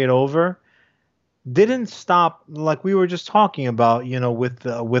carried over didn't stop, like we were just talking about, with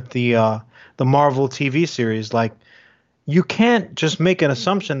the Marvel TV series. Like, you can't just make an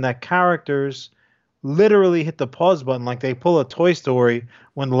assumption that characters literally hit the pause button, like they pull a Toy Story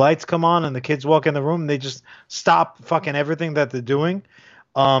when the lights come on and the kids walk in the room, they just stop fucking everything that they're doing,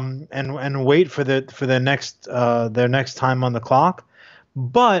 and wait for their next time on the clock.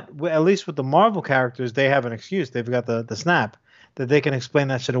 But at least with the Marvel characters, they have an excuse. They've got the snap that they can explain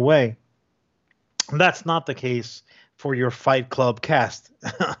that shit away. That's not the case for your Fight Club cast.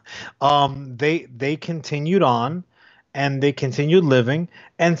 They continued on, and they continued living,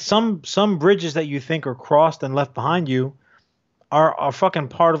 and some bridges that you think are crossed and left behind you are fucking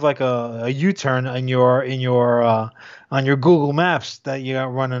part of like a U-turn on your Google Maps that you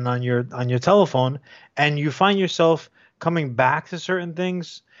got running on your telephone, and you find yourself coming back to certain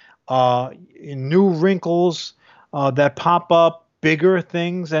things, new wrinkles that pop up, bigger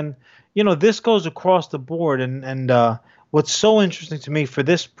things, and this goes across the board. And what's so interesting to me for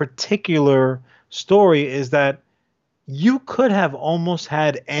this particular story is that you could have almost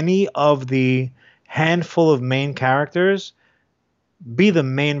had any of the handful of main characters be the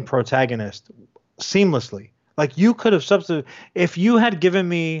main protagonist seamlessly. Like, you could have substituted, if you had given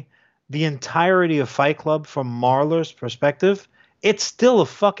me the entirety of Fight Club from Marler's perspective, it's still a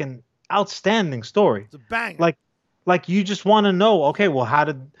fucking outstanding story. It's a banger. Like you just want to know, okay, well,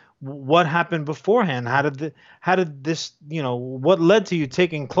 what happened beforehand? How did this, what led to you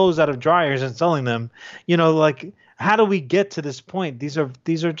taking clothes out of dryers and selling them? Like, how do we get to this point? These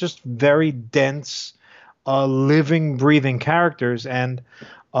are just very dense, living, breathing characters, and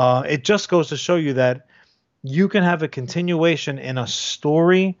it just goes to show you that you can have a continuation in a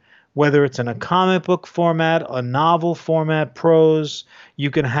story whether it's in a comic book format, a novel format, prose.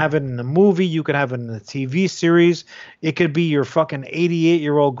 You can have it in a movie, you can have it in a TV series. It could be your fucking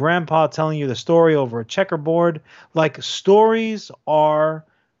 88-year-old grandpa telling you the story over a checkerboard. Like, stories are,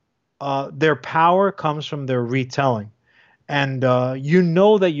 their power comes from their retelling. And you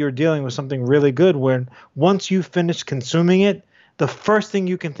know that you're dealing with something really good when once you finish consuming it, the first thing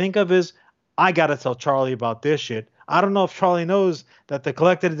you can think of is, I gotta tell Charlie about this shit. I don't know if Charlie knows that the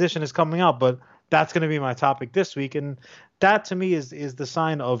collected edition is coming out, but that's gonna be my topic this week. And that to me is the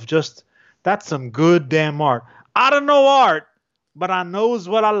sign of just, that's some good damn art. I don't know art, but I knows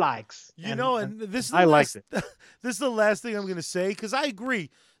what I likes. You And know, and, and this and is the I liked last it. this is the last thing I'm going to say because I agree.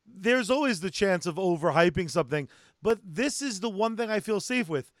 There's always the chance of overhyping something, but this is the one thing I feel safe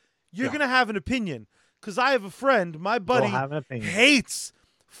with. You're Yeah. going to have an opinion because I have a friend, my Go buddy, have an opinion. hates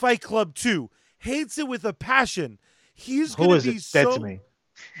Fight Club 2, hates it with a passion. He's going Who to is it? be Dead to so me.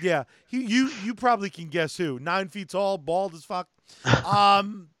 yeah. You probably can guess who. 9 feet tall, bald as fuck.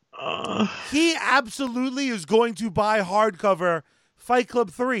 Um, he absolutely is going to buy hardcover Fight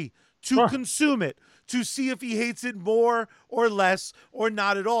Club 3 to Sure. consume it, to see if he hates it more or less or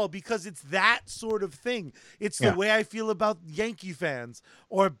not at all, because it's that sort of thing. It's the Yeah. way I feel about Yankee fans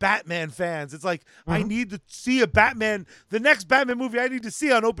or Batman fans. It's like, I Mhm. need to see the next Batman movie I need to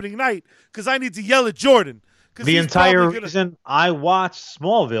see on opening night because I need to yell at Jordan because The he's probably entire going to. reason I watched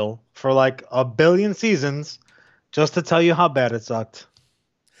Smallville for like a billion seasons just to tell you how bad it sucked.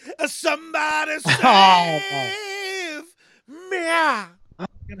 Somebody Oh, save me. I'm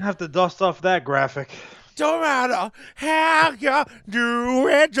gonna have to dust off that graphic. Don't matter how you do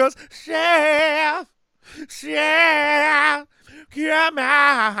it, just chef, come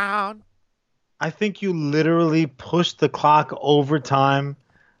on. I think you literally pushed the clock over time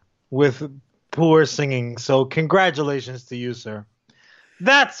with poor singing. So congratulations to you, sir.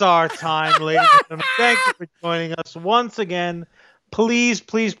 That's our time, ladies and gentlemen. Thank you for joining us once again. Please,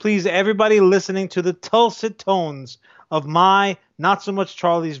 please, please, everybody listening to the dulcet tones of my, not so much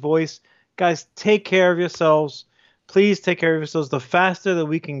Charlie's voice, guys, take care of yourselves. Please take care of yourselves. The faster that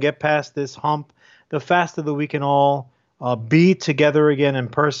we can get past this hump, the faster that we can all be together again in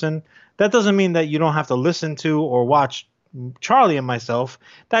person. That doesn't mean that you don't have to listen to or watch Charlie and myself.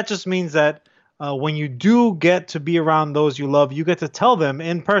 That just means that when you do get to be around those you love, you get to tell them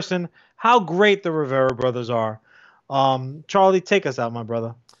in person how great the Rivera brothers are. Charlie, take us out, my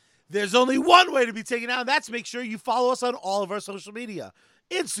brother. There's only one way to be taken out, and that's make sure you follow us on all of our social media: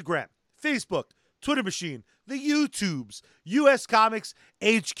 Instagram, Facebook, Twitter machine, the YouTubes. US Comics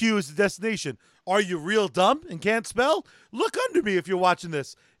HQ is the destination. Are you real dumb and can't spell? Look under me if you're watching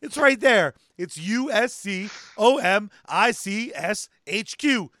this. It's right there. It's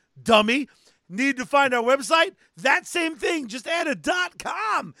USCOMICSHQ. Dummy. Need to find our website? That same thing. Just add a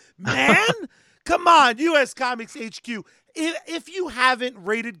 .com. Man, come on, US Comics HQ. If you haven't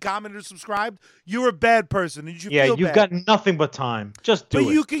rated, commented, or subscribed, you're a bad person and you should Yeah, feel you've bad. got nothing but time. Just But do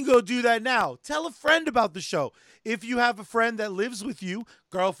it. you can go do that now. Tell a friend about the show. If you have a friend that lives with you,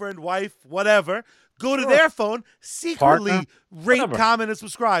 girlfriend, wife, whatever, go to Sure. their phone, Partner, secretly rate, whatever. comment, and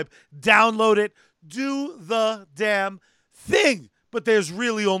subscribe. Download it. Do the damn thing. But there's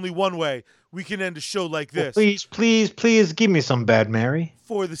really only one way we can end a show like Well, this. please, please, please give me some Bad Mary.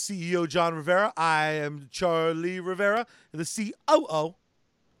 For the CEO, John Rivera, I am Charlie Rivera, the COO.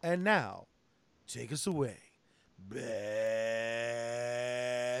 And now, take us away,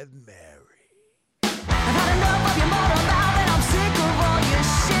 Bad Man.